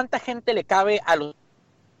ejemplo, ¿cuánta gente le cabe a los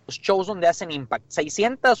shows donde hacen Impact?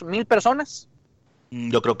 ¿600, 1,000 personas?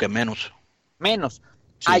 Yo creo que menos. Menos.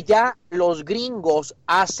 Sí. Allá los gringos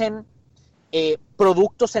hacen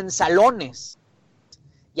productos en salones.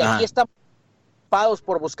 Y aquí estamos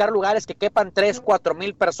por buscar lugares que quepan 3, 4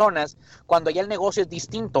 mil personas, cuando ya el negocio es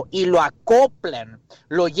distinto, y lo acoplan,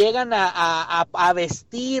 lo llegan a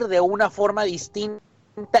vestir de una forma distinta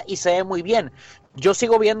y se ve muy bien. Yo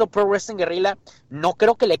sigo viendo Pro Wrestling Guerrilla, no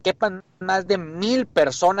creo que le quepan más de 1,000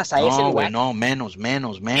 personas a ese lugar. No, menos,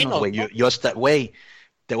 güey. ¿No? Güey,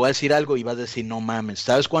 te voy a decir algo y vas a decir, no mames,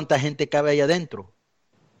 ¿sabes cuánta gente cabe ahí adentro?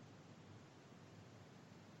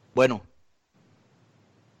 Bueno,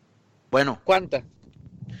 Bueno, ¿Cuánta?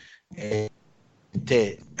 eh,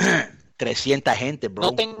 300 gente, bro.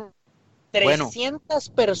 No tengo Bueno, 300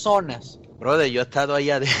 personas. brother, yo he estado ahí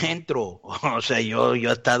adentro, o sea, yo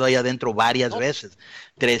he estado ahí adentro varias No, veces,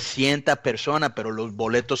 300 personas, pero los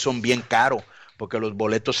boletos son bien caros, porque los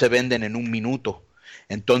boletos se venden en un minuto.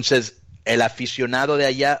 Entonces, el aficionado de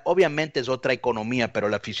allá, obviamente es otra economía, pero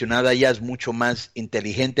el aficionado de allá es mucho más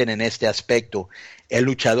inteligente en este aspecto. El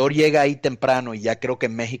luchador llega ahí temprano y ya creo que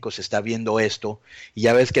en México se está viendo esto, y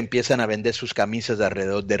ya ves que empiezan a vender sus camisas de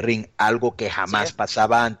alrededor del ring, algo que jamás sí.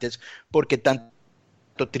 pasaba antes, porque tanto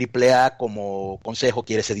AAA como Consejo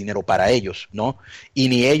quiere ese dinero para ellos, ¿no? Y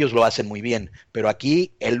ni ellos lo hacen muy bien, pero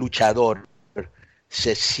aquí el luchador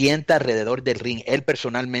se sienta alrededor del ring, él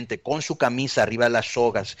personalmente, con su camisa arriba de las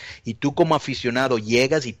sogas, y tú como aficionado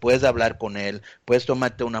llegas y puedes hablar con él, puedes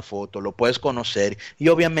tomarte una foto, lo puedes conocer, y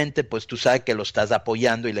obviamente pues tú sabes que lo estás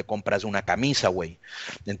apoyando y le compras una camisa, güey.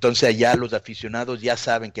 Entonces allá los aficionados ya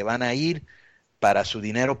saben que van a ir para su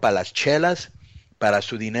dinero, para las chelas, para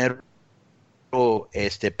su dinero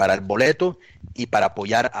para el boleto y para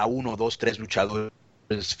apoyar a uno, dos, tres luchadores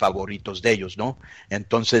favoritos de ellos, ¿no?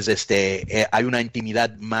 Entonces, hay una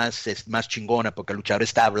intimidad más chingona porque el luchador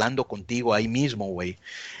está hablando contigo ahí mismo, güey.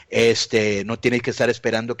 No tienes que estar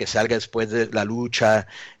esperando que salga después de la lucha,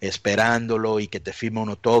 esperándolo y que te firme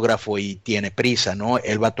un autógrafo y tiene prisa, ¿no?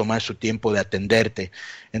 Él va a tomar su tiempo de atenderte.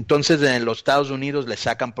 Entonces, en los Estados Unidos le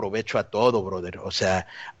sacan provecho a todo, brother. O sea,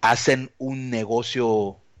 hacen un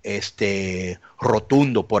negocio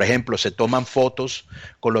rotundo. Por ejemplo, se toman fotos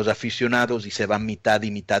con los aficionados y se van mitad y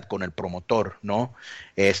mitad con el promotor, ¿no?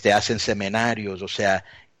 Hacen seminarios, o sea,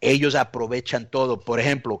 ellos aprovechan todo. Por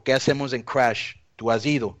ejemplo, ¿qué hacemos en Crash? Tú has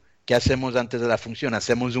ido. ¿Qué hacemos antes de la función?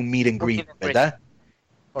 Hacemos un meet and greet, ¿verdad?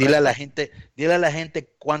 Dile a la gente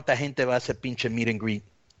cuánta gente va a hacer pinche meet and greet.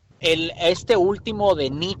 Este último de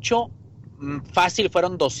nicho, fácil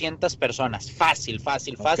fueron 200 personas. Fácil.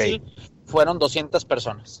 Okay. Fueron 200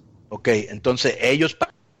 personas. Ok, entonces ellos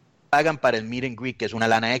pagan para el meet and greet, que es una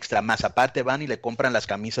lana extra, más aparte van y le compran las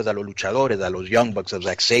camisas a los luchadores, a los Young Bucks, a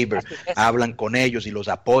Zack Sabre, hablan con ellos y los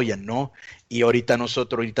apoyan, ¿no? Y ahorita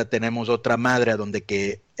tenemos otra madre a donde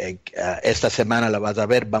que esta semana la vas a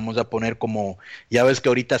ver, vamos a poner como, ya ves que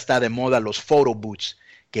ahorita está de moda los photo booths,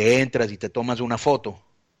 que entras y te tomas una foto.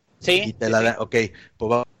 Sí. Y te la dan, ok,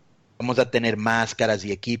 pues vamos a tener máscaras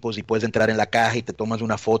y equipos y puedes entrar en la caja y te tomas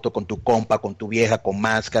una foto con tu compa, con tu vieja, con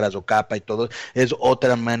máscaras o capa y todo. Es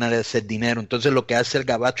otra manera de hacer dinero. Entonces lo que hace el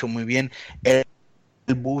gabacho muy bien, él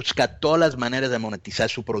busca todas las maneras de monetizar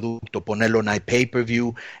su producto, ponerlo en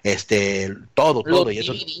pay-per-view, todo. Los Y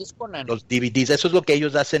eso, DVDs, los DVDs, eso es lo que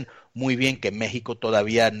ellos hacen muy bien, que México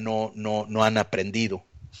todavía no han aprendido.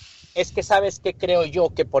 Es que sabes que creo yo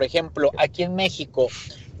que, por ejemplo, aquí en México,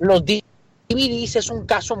 los DVDs es un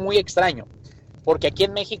caso muy extraño, porque aquí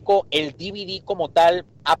en México el DVD como tal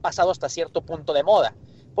ha pasado hasta cierto punto de moda,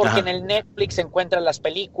 porque en el Netflix se encuentran las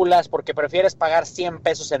películas, porque prefieres pagar 100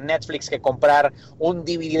 pesos en Netflix que comprar un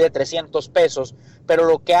DVD de 300 pesos, pero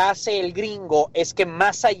lo que hace el gringo es que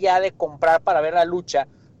más allá de comprar para ver la lucha,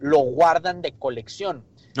 lo guardan de colección.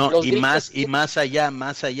 No, y más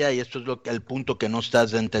allá, y esto es el punto que no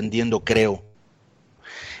estás entendiendo, creo.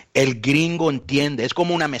 El gringo entiende, es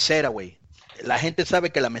como una mesera, güey. La gente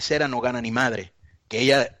sabe que la mesera no gana ni madre, que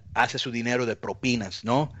ella hace su dinero de propinas,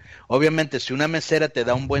 ¿no? Obviamente, si una mesera te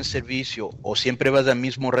da un buen servicio o siempre vas al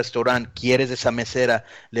mismo restaurante, quieres esa mesera,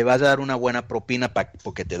 le vas a dar una buena propina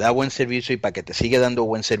porque te da buen servicio y para que te siga dando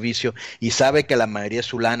buen servicio, y sabe que la mayoría de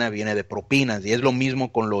su lana viene de propinas, y es lo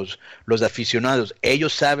mismo con los aficionados.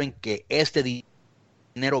 Ellos saben que este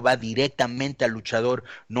dinero va directamente al luchador,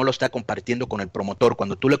 no lo está compartiendo con el promotor.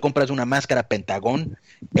 Cuando tú le compras una máscara Pentagón,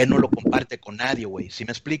 él no lo comparte con nadie, güey. ¿Sí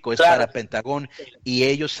me explico? Es para Pentagón, y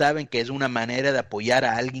ellos saben que es una manera de apoyar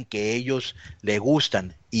a alguien que ellos le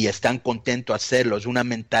gustan y están contentos de hacerlo. Es una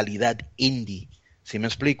mentalidad indie. ¿Sí me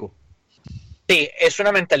explico? Sí, es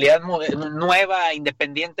una mentalidad nueva,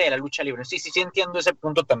 independiente de la lucha libre. Sí, entiendo ese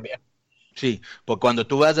punto también. Sí, porque cuando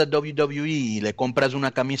tú vas a WWE y le compras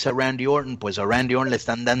una camisa a Randy Orton, pues a Randy Orton le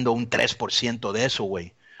están dando un 3% de eso,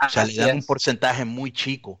 güey. O sea, le dan un porcentaje muy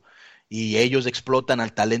chico. Y ellos explotan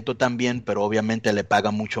al talento también, pero obviamente le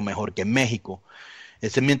pagan mucho mejor que en México.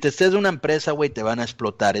 Mientras estés una empresa, güey, te van a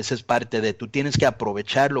explotar. Esa es parte de, tú tienes que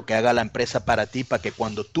aprovechar lo que haga la empresa para ti, para que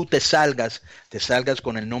cuando tú te salgas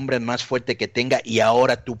con el nombre más fuerte que tenga, y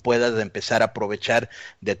ahora tú puedas empezar a aprovechar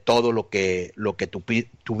de todo lo que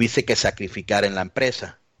tuviste que sacrificar en la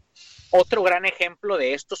empresa. Otro gran ejemplo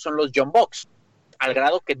de esto son los Young Bucks, al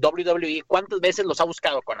grado que WWE, ¿cuántas veces los ha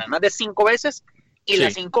buscado, Conan? ¿Más de 5 veces? Y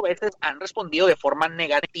las 5 veces han respondido de forma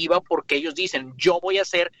negativa porque ellos dicen, yo voy a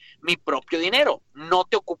hacer mi propio dinero, no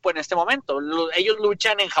te ocupo en este momento. Ellos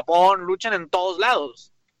luchan en Japón, luchan en todos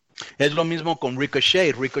lados. Es lo mismo con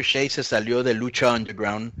Ricochet. Ricochet se salió de Lucha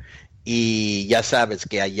Underground y ya sabes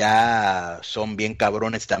que allá son bien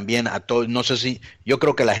cabrones también. A todos, no sé si, yo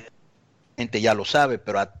creo que la gente ya lo sabe,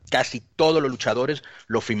 pero a casi todos los luchadores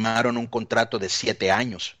lo firmaron un contrato de 7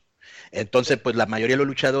 años. Entonces, pues la mayoría de los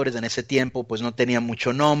luchadores en ese tiempo, pues no tenían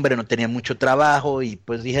mucho nombre, no tenían mucho trabajo y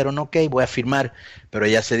pues dijeron, ok, voy a firmar, pero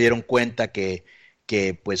ya se dieron cuenta que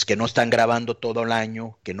no están grabando todo el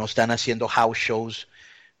año, que no están haciendo house shows,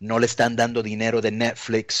 no le están dando dinero de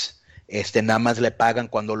Netflix, nada más le pagan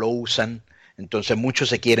cuando lo usan, entonces muchos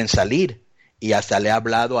se quieren salir y hasta le ha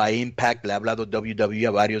hablado a Impact, le ha hablado a WWE,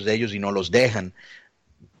 a varios de ellos y no los dejan.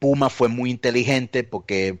 Puma fue muy inteligente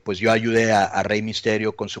porque pues yo ayudé a Rey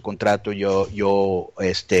Mysterio con su contrato, yo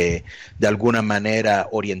de alguna manera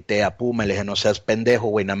orienté a Puma y le dije, no seas pendejo,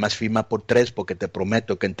 güey, nada más firma por 3 porque te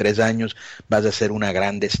prometo que en 3 años vas a ser una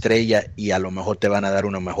grande estrella y a lo mejor te van a dar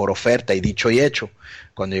una mejor oferta. Y dicho y hecho,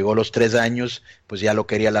 cuando llegó los 3 años, pues ya lo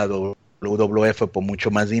quería la WWF por mucho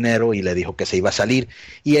más dinero y le dijo que se iba a salir.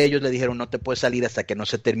 Y ellos le dijeron, no te puedes salir hasta que no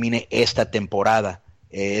se termine esta temporada.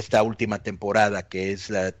 Esta última temporada, que es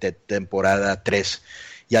la temporada 3.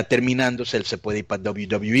 Ya terminándose, él se puede ir para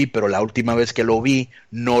WWE, pero la última vez que lo vi,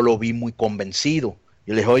 no lo vi muy convencido.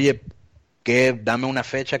 Yo le dije, oye, dame una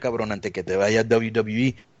fecha, cabrón, antes que te vayas a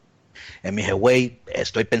WWE. Él me dije, güey,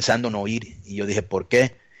 estoy pensando no ir. Y yo dije, ¿por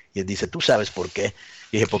qué? Y él dice, ¿tú sabes por qué?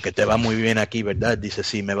 Y dije, porque te va muy bien aquí, ¿verdad? Dice,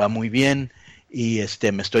 sí, me va muy bien. Y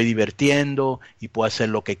me estoy divirtiendo y puedo hacer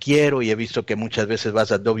lo que quiero y he visto que muchas veces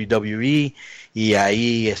vas a WWE y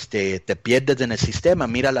ahí te pierdes en el sistema.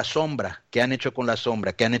 Mira la sombra, ¿qué han hecho con la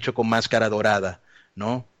sombra? ¿Qué han hecho con Máscara Dorada?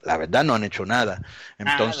 ¿No? La verdad no han hecho nada.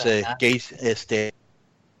 Entonces, ¿qué hice?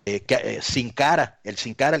 Sin cara,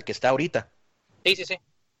 el que está ahorita. Sí.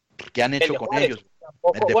 ¿Qué han hecho con ellos?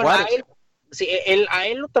 El de Juárez. A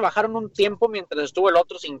él lo trabajaron un tiempo mientras estuvo el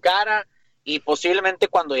otro Sin Cara y posiblemente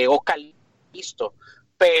cuando llegó Calisto,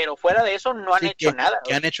 pero fuera de eso no han hecho nada.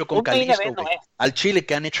 ¿Qué han hecho con Calisto, güey? Al Chile,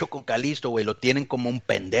 ¿qué han hecho con Calisto, güey? Lo tienen como un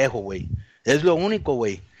pendejo, güey. Es lo único,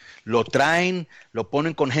 güey. Lo traen, lo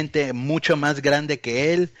ponen con gente mucho más grande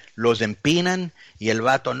que él, los empinan y el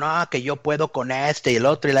vato, no, que yo puedo con este y el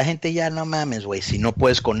otro, y la gente ya no mames, güey, si no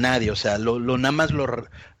puedes con nadie, o sea, nada más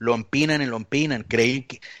lo empinan y lo empinan. Creí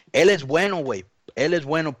que él es bueno, güey. Él es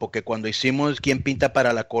bueno porque cuando hicimos Quién Pinta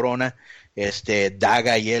para la Corona,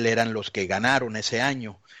 Daga y él eran los que ganaron ese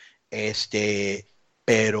año.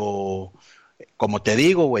 Pero como te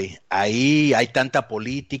digo, güey, ahí hay tanta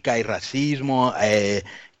política, hay racismo,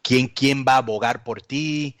 ¿quién va a abogar por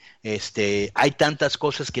ti? Hay tantas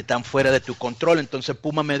cosas que están fuera de tu control. Entonces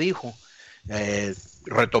Puma me dijo,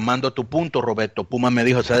 retomando tu punto, Roberto, Puma me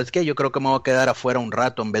dijo, ¿sabes qué? Yo creo que me voy a quedar afuera un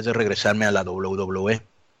rato en vez de regresarme a la WWE.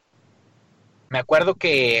 Me acuerdo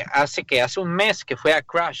que hace un mes que fue a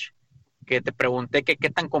Crash, que te pregunté que qué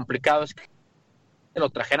tan complicado es que lo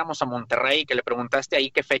trajéramos a Monterrey, que le preguntaste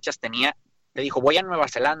ahí qué fechas tenía. Te dijo, voy a Nueva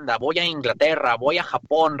Zelanda, voy a Inglaterra, voy a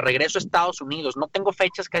Japón, regreso a Estados Unidos, no tengo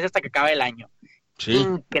fechas casi hasta que acabe el año. Sí.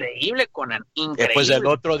 Increíble, Conan, increíble. Pues el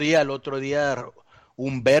otro día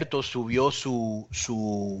Humberto subió su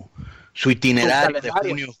itinerario de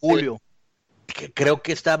junio y julio, que creo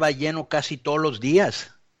que estaba lleno casi todos los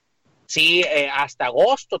días. Sí, hasta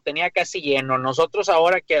agosto tenía casi lleno. Nosotros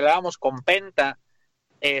ahora que hablábamos con Penta,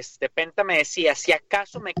 Penta me decía, si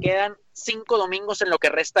acaso me quedan 5 domingos en lo que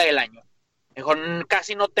resta del año. Dijo,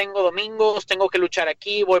 casi no tengo domingos, tengo que luchar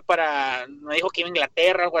aquí, me dijo que iba a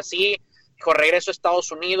Inglaterra, algo así. Dijo, regreso a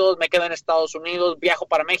Estados Unidos, me quedo en Estados Unidos, viajo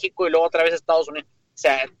para México y luego otra vez a Estados Unidos. O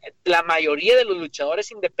sea, la mayoría de los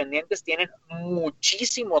luchadores independientes tienen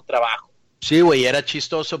muchísimo trabajo. Sí, güey, era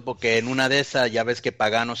chistoso porque en una de esas, ya ves que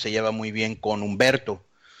Pagano se lleva muy bien con Humberto.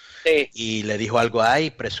 Sí. Y le dijo algo, ay,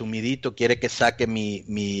 presumidito, quiere que saque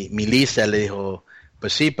mi lista. Le dijo,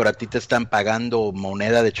 pues sí, pero a ti te están pagando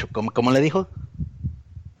moneda de chocolate. ¿Cómo le dijo?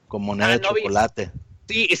 Con moneda de chocolate.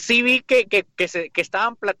 Sí vi que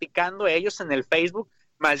estaban platicando ellos en el Facebook,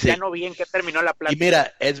 más sí. Ya no vi en qué terminó la plática. Y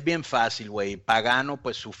mira, es bien fácil, güey. Pagano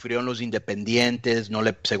pues sufrió en los independientes,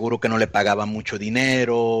 seguro que no le pagaban mucho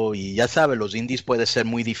dinero y ya sabes, los indies puede ser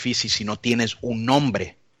muy difícil si no tienes un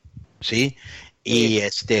nombre, ¿sí? Y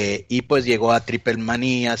y pues llegó a Triple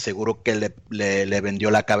Manía, seguro que le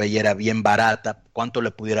vendió la cabellera bien barata, cuánto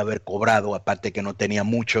le pudiera haber cobrado, aparte que no tenía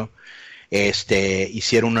mucho.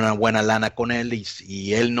 Hicieron una buena lana con él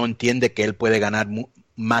y él no entiende que él puede ganar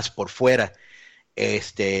más por fuera.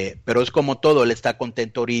 Pero es como todo, él está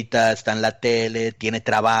contento ahorita, está en la tele, tiene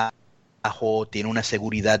trabajo, tiene una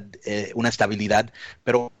seguridad, una estabilidad,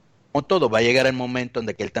 pero como todo, va a llegar el momento en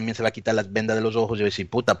que él también se va a quitar las vendas de los ojos y va a decir,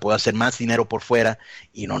 puta, puedo hacer más dinero por fuera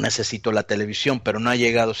y no necesito la televisión, pero no ha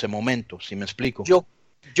llegado ese momento, ¿sí me explico?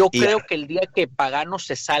 Yo creo que el día que Pagano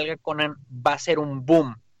se salga, Conan, va a ser un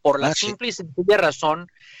boom, por la simple y sencilla razón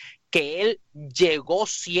que él llegó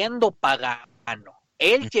siendo pagano.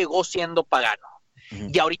 Él llegó siendo pagano.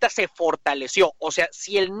 Y ahorita se fortaleció. O sea,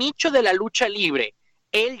 si el nicho de la lucha libre,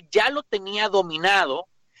 él ya lo tenía dominado,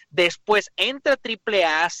 después entra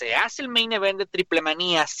AAA, se hace el main event de Triple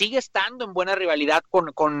Manía, sigue estando en buena rivalidad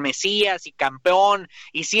con Mesías y campeón,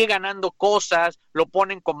 y sigue ganando cosas, lo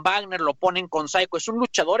ponen con Wagner, lo ponen con Psycho, es un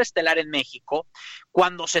luchador estelar en México.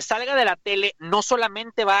 Cuando se salga de la tele, no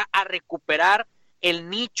solamente va a recuperar el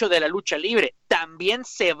nicho de la lucha libre, también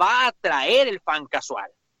se va a atraer el fan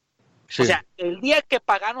casual. Sí. O sea, el día que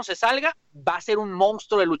Pagano se salga, va a ser un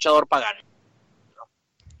monstruo de luchador Pagano.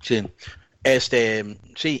 Sí.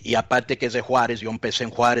 Sí, y aparte que es de Juárez, yo empecé en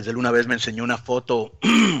Juárez, él una vez me enseñó una foto,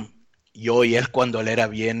 yo y él cuando él era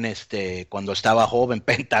bien, cuando estaba joven,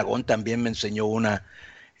 Pentagón también me enseñó una,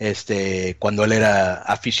 cuando él era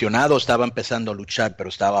aficionado, estaba empezando a luchar, pero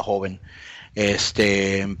estaba joven,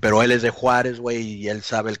 pero él es de Juárez, güey, y él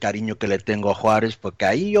sabe el cariño que le tengo a Juárez, porque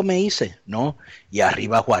ahí yo me hice, ¿no? Y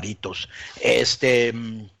arriba Juaritos, ¿qué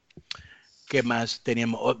más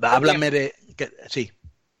teníamos? Háblame de, sí.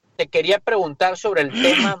 Te quería preguntar sobre el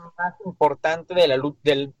tema más importante de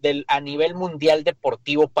la a nivel mundial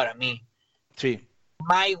deportivo para mí. Sí.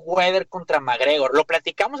 Mayweather contra McGregor. Lo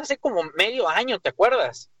platicamos hace como medio año, ¿te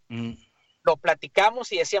acuerdas? Lo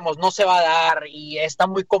platicamos y decíamos, no se va a dar y está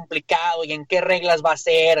muy complicado y en qué reglas va a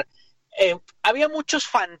ser. Había muchos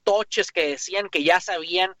fantoches que decían que ya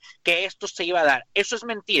sabían que esto se iba a dar. Eso es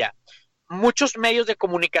mentira. Muchos medios de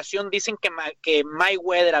comunicación dicen que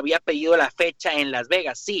Mayweather había pedido la fecha en Las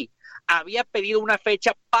Vegas. Sí, había pedido una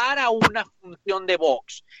fecha para una función de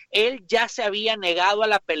box. Él ya se había negado a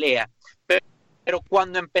la pelea, pero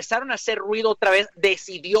cuando empezaron a hacer ruido otra vez,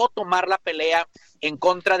 decidió tomar la pelea en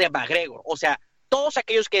contra de McGregor. O sea, todos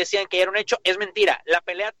aquellos que decían que era un hecho, es mentira. La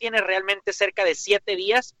pelea tiene realmente cerca de 7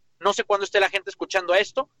 días. No sé cuándo esté la gente escuchando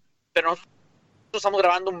esto, pero nosotros estamos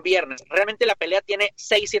grabando un viernes. Realmente la pelea tiene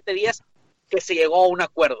 6-7 días que se llegó a un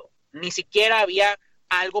acuerdo. Ni siquiera había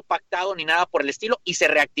algo pactado ni nada por el estilo y se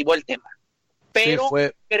reactivó el tema. Pero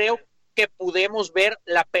sí, creo que pudimos ver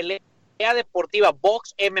la pelea deportiva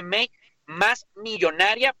box MMA más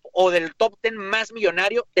millonaria o del top 10 más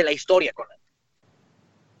millonario de la historia, Conan.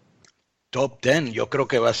 Top 10, yo creo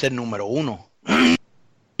que va a ser número 1.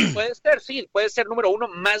 Puede ser, sí, puede ser número 1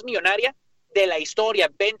 más millonaria de la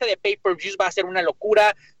historia. Venta de pay-per-views va a ser una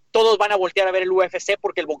locura. Todos van a voltear a ver el UFC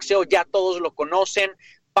porque el boxeo ya todos lo conocen.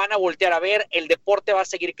 Van a voltear a ver, el deporte va a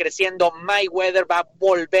seguir creciendo. Mayweather va a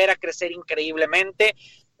volver a crecer increíblemente.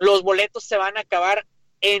 Los boletos se van a acabar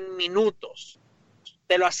en minutos.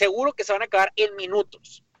 Te lo aseguro que se van a acabar en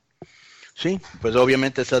minutos. Sí, pues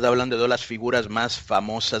obviamente estás hablando de las figuras más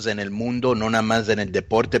famosas en el mundo, no nada más en el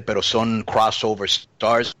deporte, pero son crossover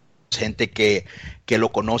stars, gente que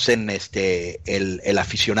lo conocen, el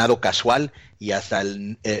aficionado casual y hasta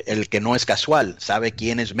el que no es casual, sabe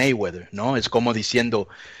quién es Mayweather, ¿no? Es como diciendo,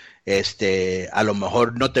 a lo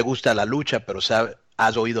mejor no te gusta la lucha, pero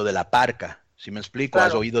has oído de la parca, ¿sí me explico? Claro.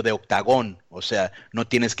 Has oído de octagón, o sea, no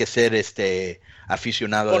tienes que ser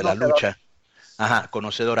aficionado de la lucha. Ajá,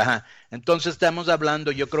 conocedor, ajá. Entonces estamos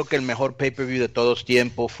hablando, yo creo que el mejor pay-per-view de todos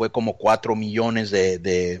tiempos fue como 4 millones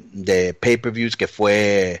de pay-per-views, que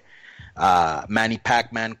fue Manny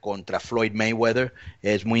Pacman contra Floyd Mayweather.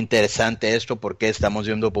 Es muy interesante esto porque estamos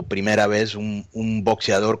viendo por primera vez un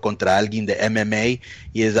boxeador contra alguien de MMA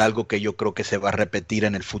y es algo que yo creo que se va a repetir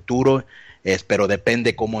en el futuro. Pero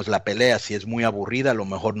depende cómo es la pelea. Si es muy aburrida, a lo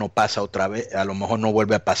mejor no pasa otra vez, a lo mejor no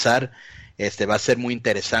vuelve a pasar. Va a ser muy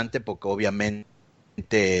interesante porque obviamente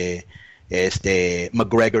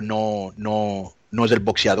McGregor no es el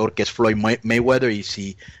boxeador que es Floyd Mayweather, y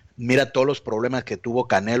si mira todos los problemas que tuvo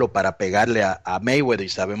Canelo para pegarle a Mayweather, y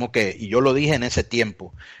sabemos que, y yo lo dije en ese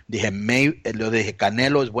tiempo, dije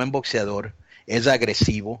Canelo es buen boxeador, es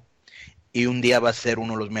agresivo y un día va a ser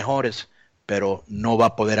uno de los mejores, pero no va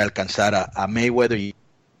a poder alcanzar a Mayweather, y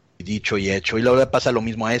dicho y hecho, y luego pasa lo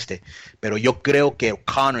mismo a pero yo creo que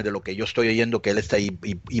Conor, de lo que yo estoy oyendo que él está ahí,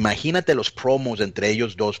 imagínate los promos entre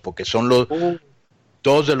ellos dos, porque son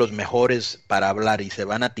dos de los mejores para hablar, y se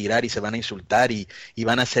van a tirar y se van a insultar y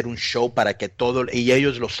van a hacer un show para que todo, y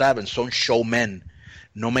ellos lo saben, son showmen,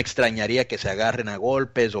 no me extrañaría que se agarren a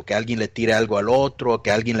golpes o que alguien le tire algo al otro, o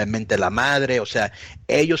que alguien le mente la madre. O sea,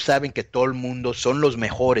 ellos saben que todo el mundo son los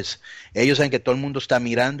mejores. Ellos saben que todo el mundo está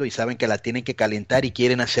mirando y saben que la tienen que calentar y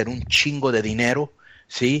quieren hacer un chingo de dinero,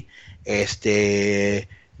 ¿sí?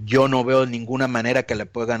 Yo no veo ninguna manera que le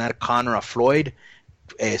pueda ganar Conor a Floyd.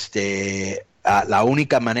 La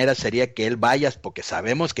única manera sería que él vaya, porque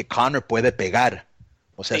sabemos que Conor puede pegar.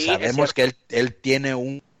 O sea, sí, sabemos que él tiene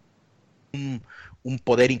un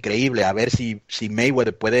poder increíble. A ver si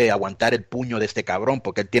Mayweather puede aguantar el puño de este cabrón,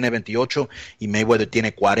 porque él tiene 28 y Mayweather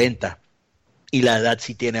tiene 40. Y la edad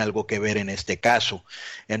sí tiene algo que ver en este caso.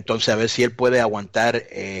 Entonces, a ver si él puede aguantar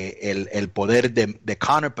el poder de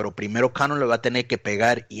Conor, pero primero Conor le va a tener que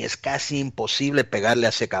pegar y es casi imposible pegarle a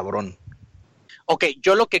ese cabrón. Ok,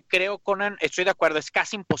 yo lo que creo, Conan, estoy de acuerdo, es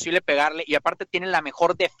casi imposible pegarle y aparte tiene la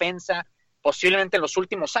mejor defensa posiblemente en los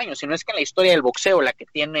últimos años, si no es que en la historia del boxeo la que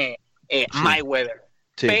tiene Mayweather.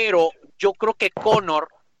 Sí. Pero yo creo que Conor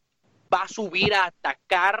va a subir a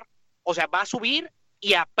atacar, o sea, va a subir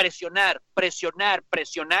y a presionar,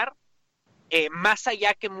 más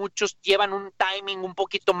allá que muchos llevan un timing un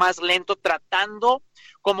poquito más lento, tratando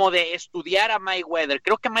como de estudiar a Mayweather.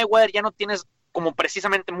 Creo que Mayweather ya no tienes como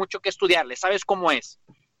precisamente mucho que estudiarle, sabes cómo es.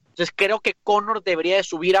 Entonces creo que Conor debería de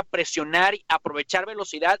subir a presionar, aprovechar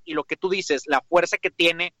velocidad y lo que tú dices, la fuerza que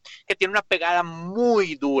tiene una pegada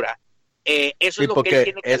muy dura. Eso sí, es lo que él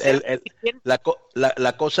tiene que hacer.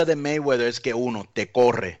 La cosa de Mayweather es que uno te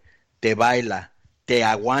corre, te baila, te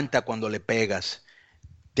aguanta cuando le pegas.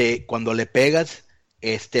 Cuando le pegas,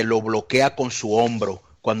 lo bloquea con su hombro.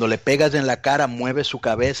 Cuando le pegas en la cara, mueve su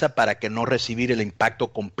cabeza para que no recibir el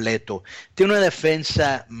impacto completo. Tiene una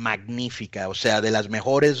defensa magnífica, o sea, de las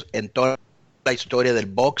mejores en toda la historia del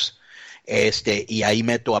box. Y ahí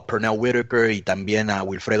meto a Pernell Whitaker y también a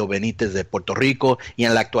Wilfredo Benítez de Puerto Rico, y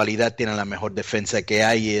en la actualidad tiene la mejor defensa que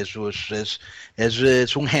hay, y eso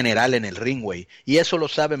es un general en el ring, güey. Y eso lo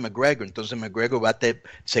sabe McGregor, entonces McGregor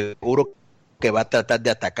seguro que va a tratar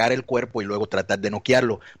de atacar el cuerpo y luego tratar de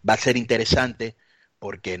noquearlo. Va a ser interesante,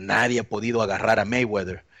 porque nadie ha podido agarrar a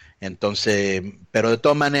Mayweather. Entonces, pero de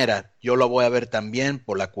todas maneras, yo lo voy a ver también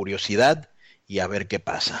por la curiosidad y a ver qué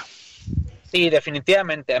pasa. Sí,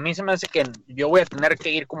 definitivamente. A mí se me hace que yo voy a tener que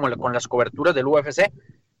ir como con las coberturas del UFC,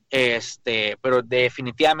 pero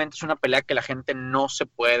definitivamente es una pelea que la gente no se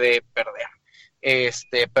puede perder.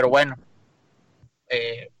 Pero bueno,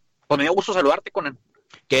 pues me dio gusto saludarte, Conan.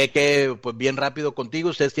 Que pues bien rápido contigo,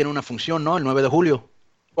 ustedes tienen una función, ¿no? El 9 de julio.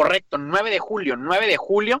 Correcto, 9 de julio.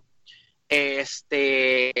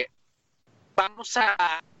 Vamos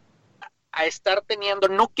a estar teniendo,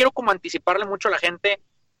 no quiero como anticiparle mucho a la gente,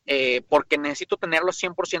 porque necesito tenerlo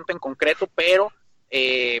 100% en concreto, pero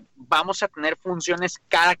vamos a tener funciones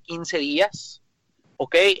cada 15 días,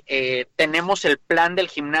 ¿ok? Tenemos el plan del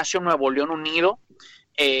Gimnasio Nuevo León Unido,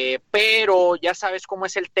 pero ya sabes cómo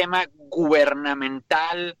es el tema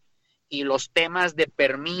gubernamental y los temas de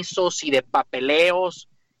permisos y de papeleos.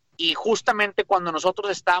 Y justamente cuando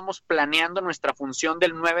nosotros estábamos planeando nuestra función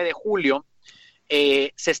del 9 de julio,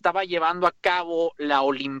 se estaba llevando a cabo la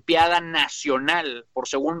Olimpiada Nacional. Por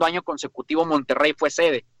segundo año consecutivo Monterrey fue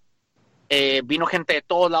sede. Vino gente de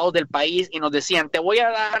todos lados del país y nos decían, te voy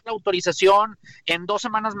a dar la autorización en 2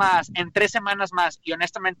 semanas más, en 3 semanas más. Y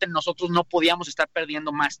honestamente nosotros no podíamos estar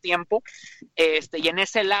perdiendo más tiempo. Y en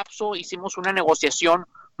ese lapso hicimos una negociación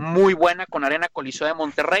muy buena con Arena Coliseo de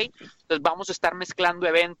Monterrey. Entonces vamos a estar mezclando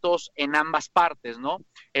eventos en ambas partes, ¿no?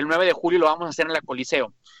 El 9 de julio lo vamos a hacer en la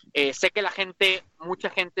Coliseo. Sé que mucha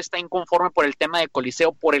gente está inconforme por el tema de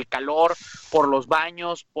Coliseo, por el calor, por los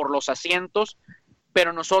baños, por los asientos,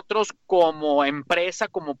 pero nosotros como empresa,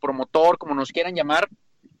 como promotor, como nos quieran llamar,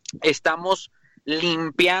 estamos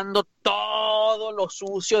limpiando todo lo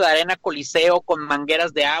sucio de Arena Coliseo con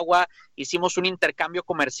mangueras de agua. Hicimos un intercambio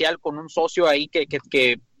comercial con un socio ahí que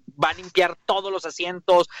va a limpiar todos los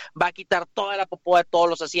asientos, va a quitar toda la popó de todos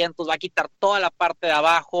los asientos, va a quitar toda la parte de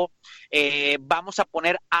abajo. Vamos a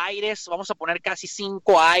poner aires, vamos a poner casi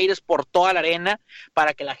 5 aires por toda la arena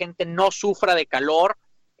para que la gente no sufra de calor.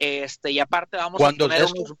 Y aparte vamos a poner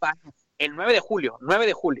unos baños. El 9 de julio.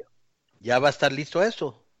 ¿Ya va a estar listo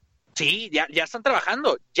eso? Sí, ya están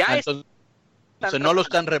trabajando. Entonces no lo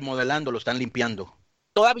están remodelando, lo están limpiando.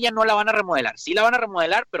 Todavía no la van a remodelar. Sí la van a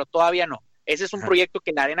remodelar, pero todavía no. Ese es un proyecto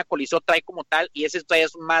que la Arena Coliseo trae como tal, y ese todavía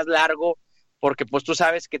es más largo, porque pues tú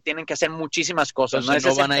sabes que tienen que hacer muchísimas cosas.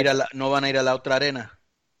 Entonces, ¿no van a ir a la otra arena?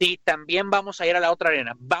 Sí, también vamos a ir a la otra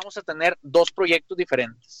arena. Vamos a tener 2 proyectos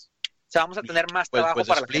diferentes. O sea, vamos a tener más trabajo pues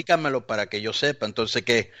para explícamelo para que yo sepa. Entonces,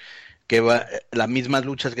 ¿qué las mismas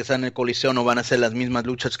luchas que están en el Coliseo no van a ser las mismas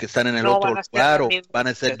luchas que están en el otro lugar, o van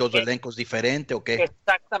a ser dos elencos diferentes, ¿o qué?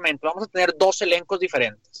 Exactamente, vamos a tener 2 elencos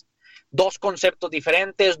diferentes, 2 conceptos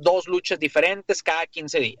diferentes, 2 luchas diferentes cada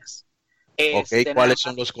 15 días. ¿Cuáles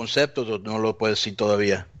son los conceptos o no lo puedes decir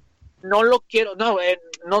todavía? No lo quiero,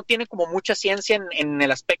 no tiene como mucha ciencia en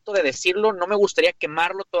el aspecto de decirlo, no me gustaría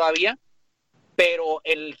quemarlo todavía, pero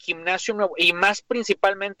el gimnasio nuevo, y más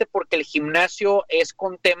principalmente porque el gimnasio es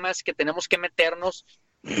con temas que tenemos que meternos,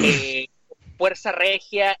 fuerza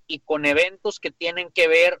regia y con eventos que tienen que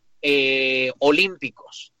ver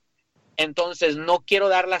olímpicos. Entonces no quiero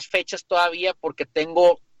dar las fechas todavía porque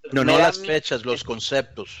tengo... No las fechas, los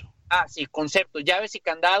conceptos. Sí, conceptos, llaves y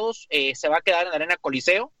candados, se va a quedar en la Arena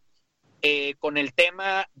Coliseo, con el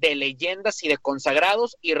tema de leyendas y de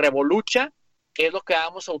consagrados, y Revolucha, que es lo que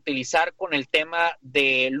vamos a utilizar con el tema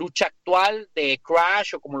de lucha actual, de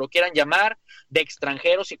Crash o como lo quieran llamar, de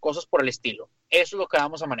extranjeros y cosas por el estilo. Eso es lo que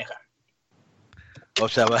vamos a manejar. O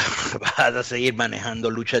sea, vas a seguir manejando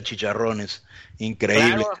lucha chicharrones.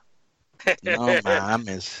 Increíble. Claro. No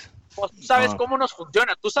mames. Pues tú sabes cómo nos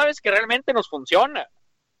funciona. Tú sabes que realmente nos funciona.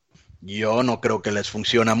 Yo no creo que les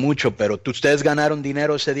funciona mucho, pero ustedes ganaron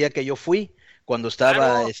dinero ese día que yo fui, cuando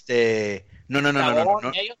estaba claro.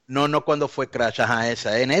 No cuando fue Crash,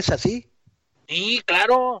 en esa sí. Sí,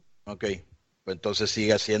 claro. Ok, pues entonces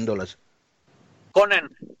sigue haciéndolas.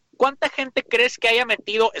 Conan, ¿cuánta gente crees que haya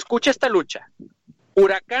metido? Escucha esta lucha.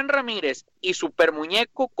 Huracán Ramírez y Super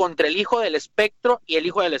Muñeco contra el Hijo del Espectro y el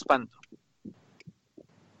Hijo del Espanto.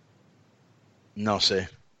 No sé.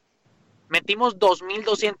 Metimos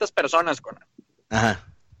 2,200 personas, Conan.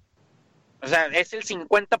 Ajá. O sea, es el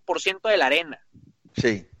 50% de la arena.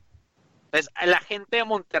 Sí. Entonces, la gente de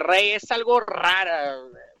Monterrey es algo rara.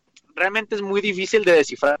 Realmente es muy difícil de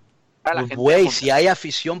descifrar a la gente. Güey, si hay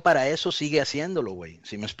afición para eso, sigue haciéndolo, güey.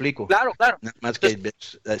 ¿Sí me explico? Claro. Nada más que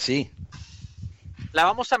sí. La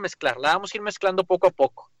vamos a mezclar, la vamos a ir mezclando poco a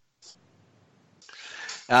poco.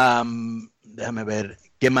 Déjame ver.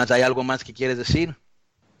 ¿Qué más? ¿Hay algo más que quieres decir?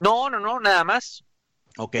 No, nada más.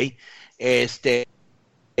 Ok.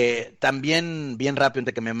 También, bien rápido,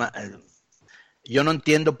 antes que yo no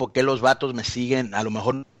entiendo por qué los vatos me siguen. A lo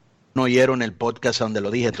mejor no oyeron el podcast donde lo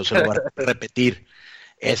dije, entonces lo voy a repetir.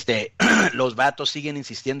 Los vatos siguen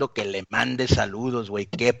insistiendo que le mande saludos, güey.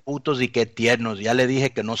 Qué putos y qué tiernos. Ya le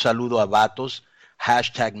dije que no saludo a vatos.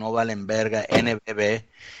 # no valen verga, NBB.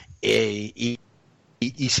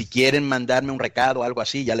 Y si quieren mandarme un recado o algo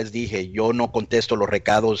así, ya les dije, yo no contesto los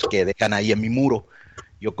recados que dejan ahí en mi muro.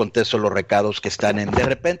 Yo contesto los recados que están de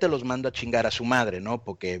repente los mando a chingar a su madre, ¿no?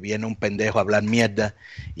 Porque viene un pendejo a hablar mierda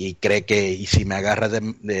y cree y si me agarras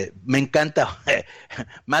me encanta,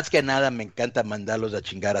 más que nada me encanta mandarlos a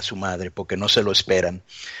chingar a su madre porque no se lo esperan.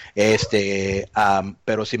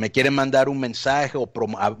 Pero si me quieren mandar un mensaje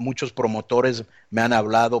muchos promotores me han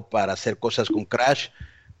hablado para hacer cosas con Crash,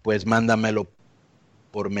 pues mándamelo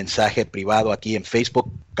por mensaje privado aquí en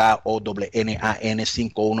Facebook, KONNAN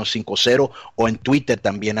 5150, o en Twitter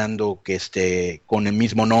también ando con el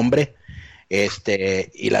mismo nombre,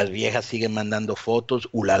 y las viejas siguen mandando fotos,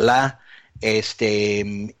 ulala,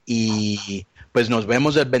 y pues nos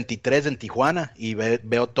vemos el 23 en Tijuana, y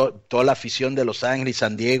veo toda la afición de Los Ángeles,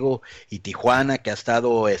 San Diego y Tijuana, que ha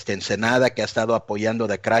estado Ensenada, que ha estado apoyando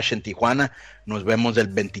The Crash en Tijuana. Nos vemos el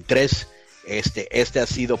 23. Este ha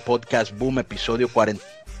sido Podcast Boom, episodio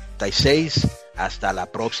 46. Hasta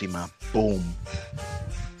la próxima. Boom.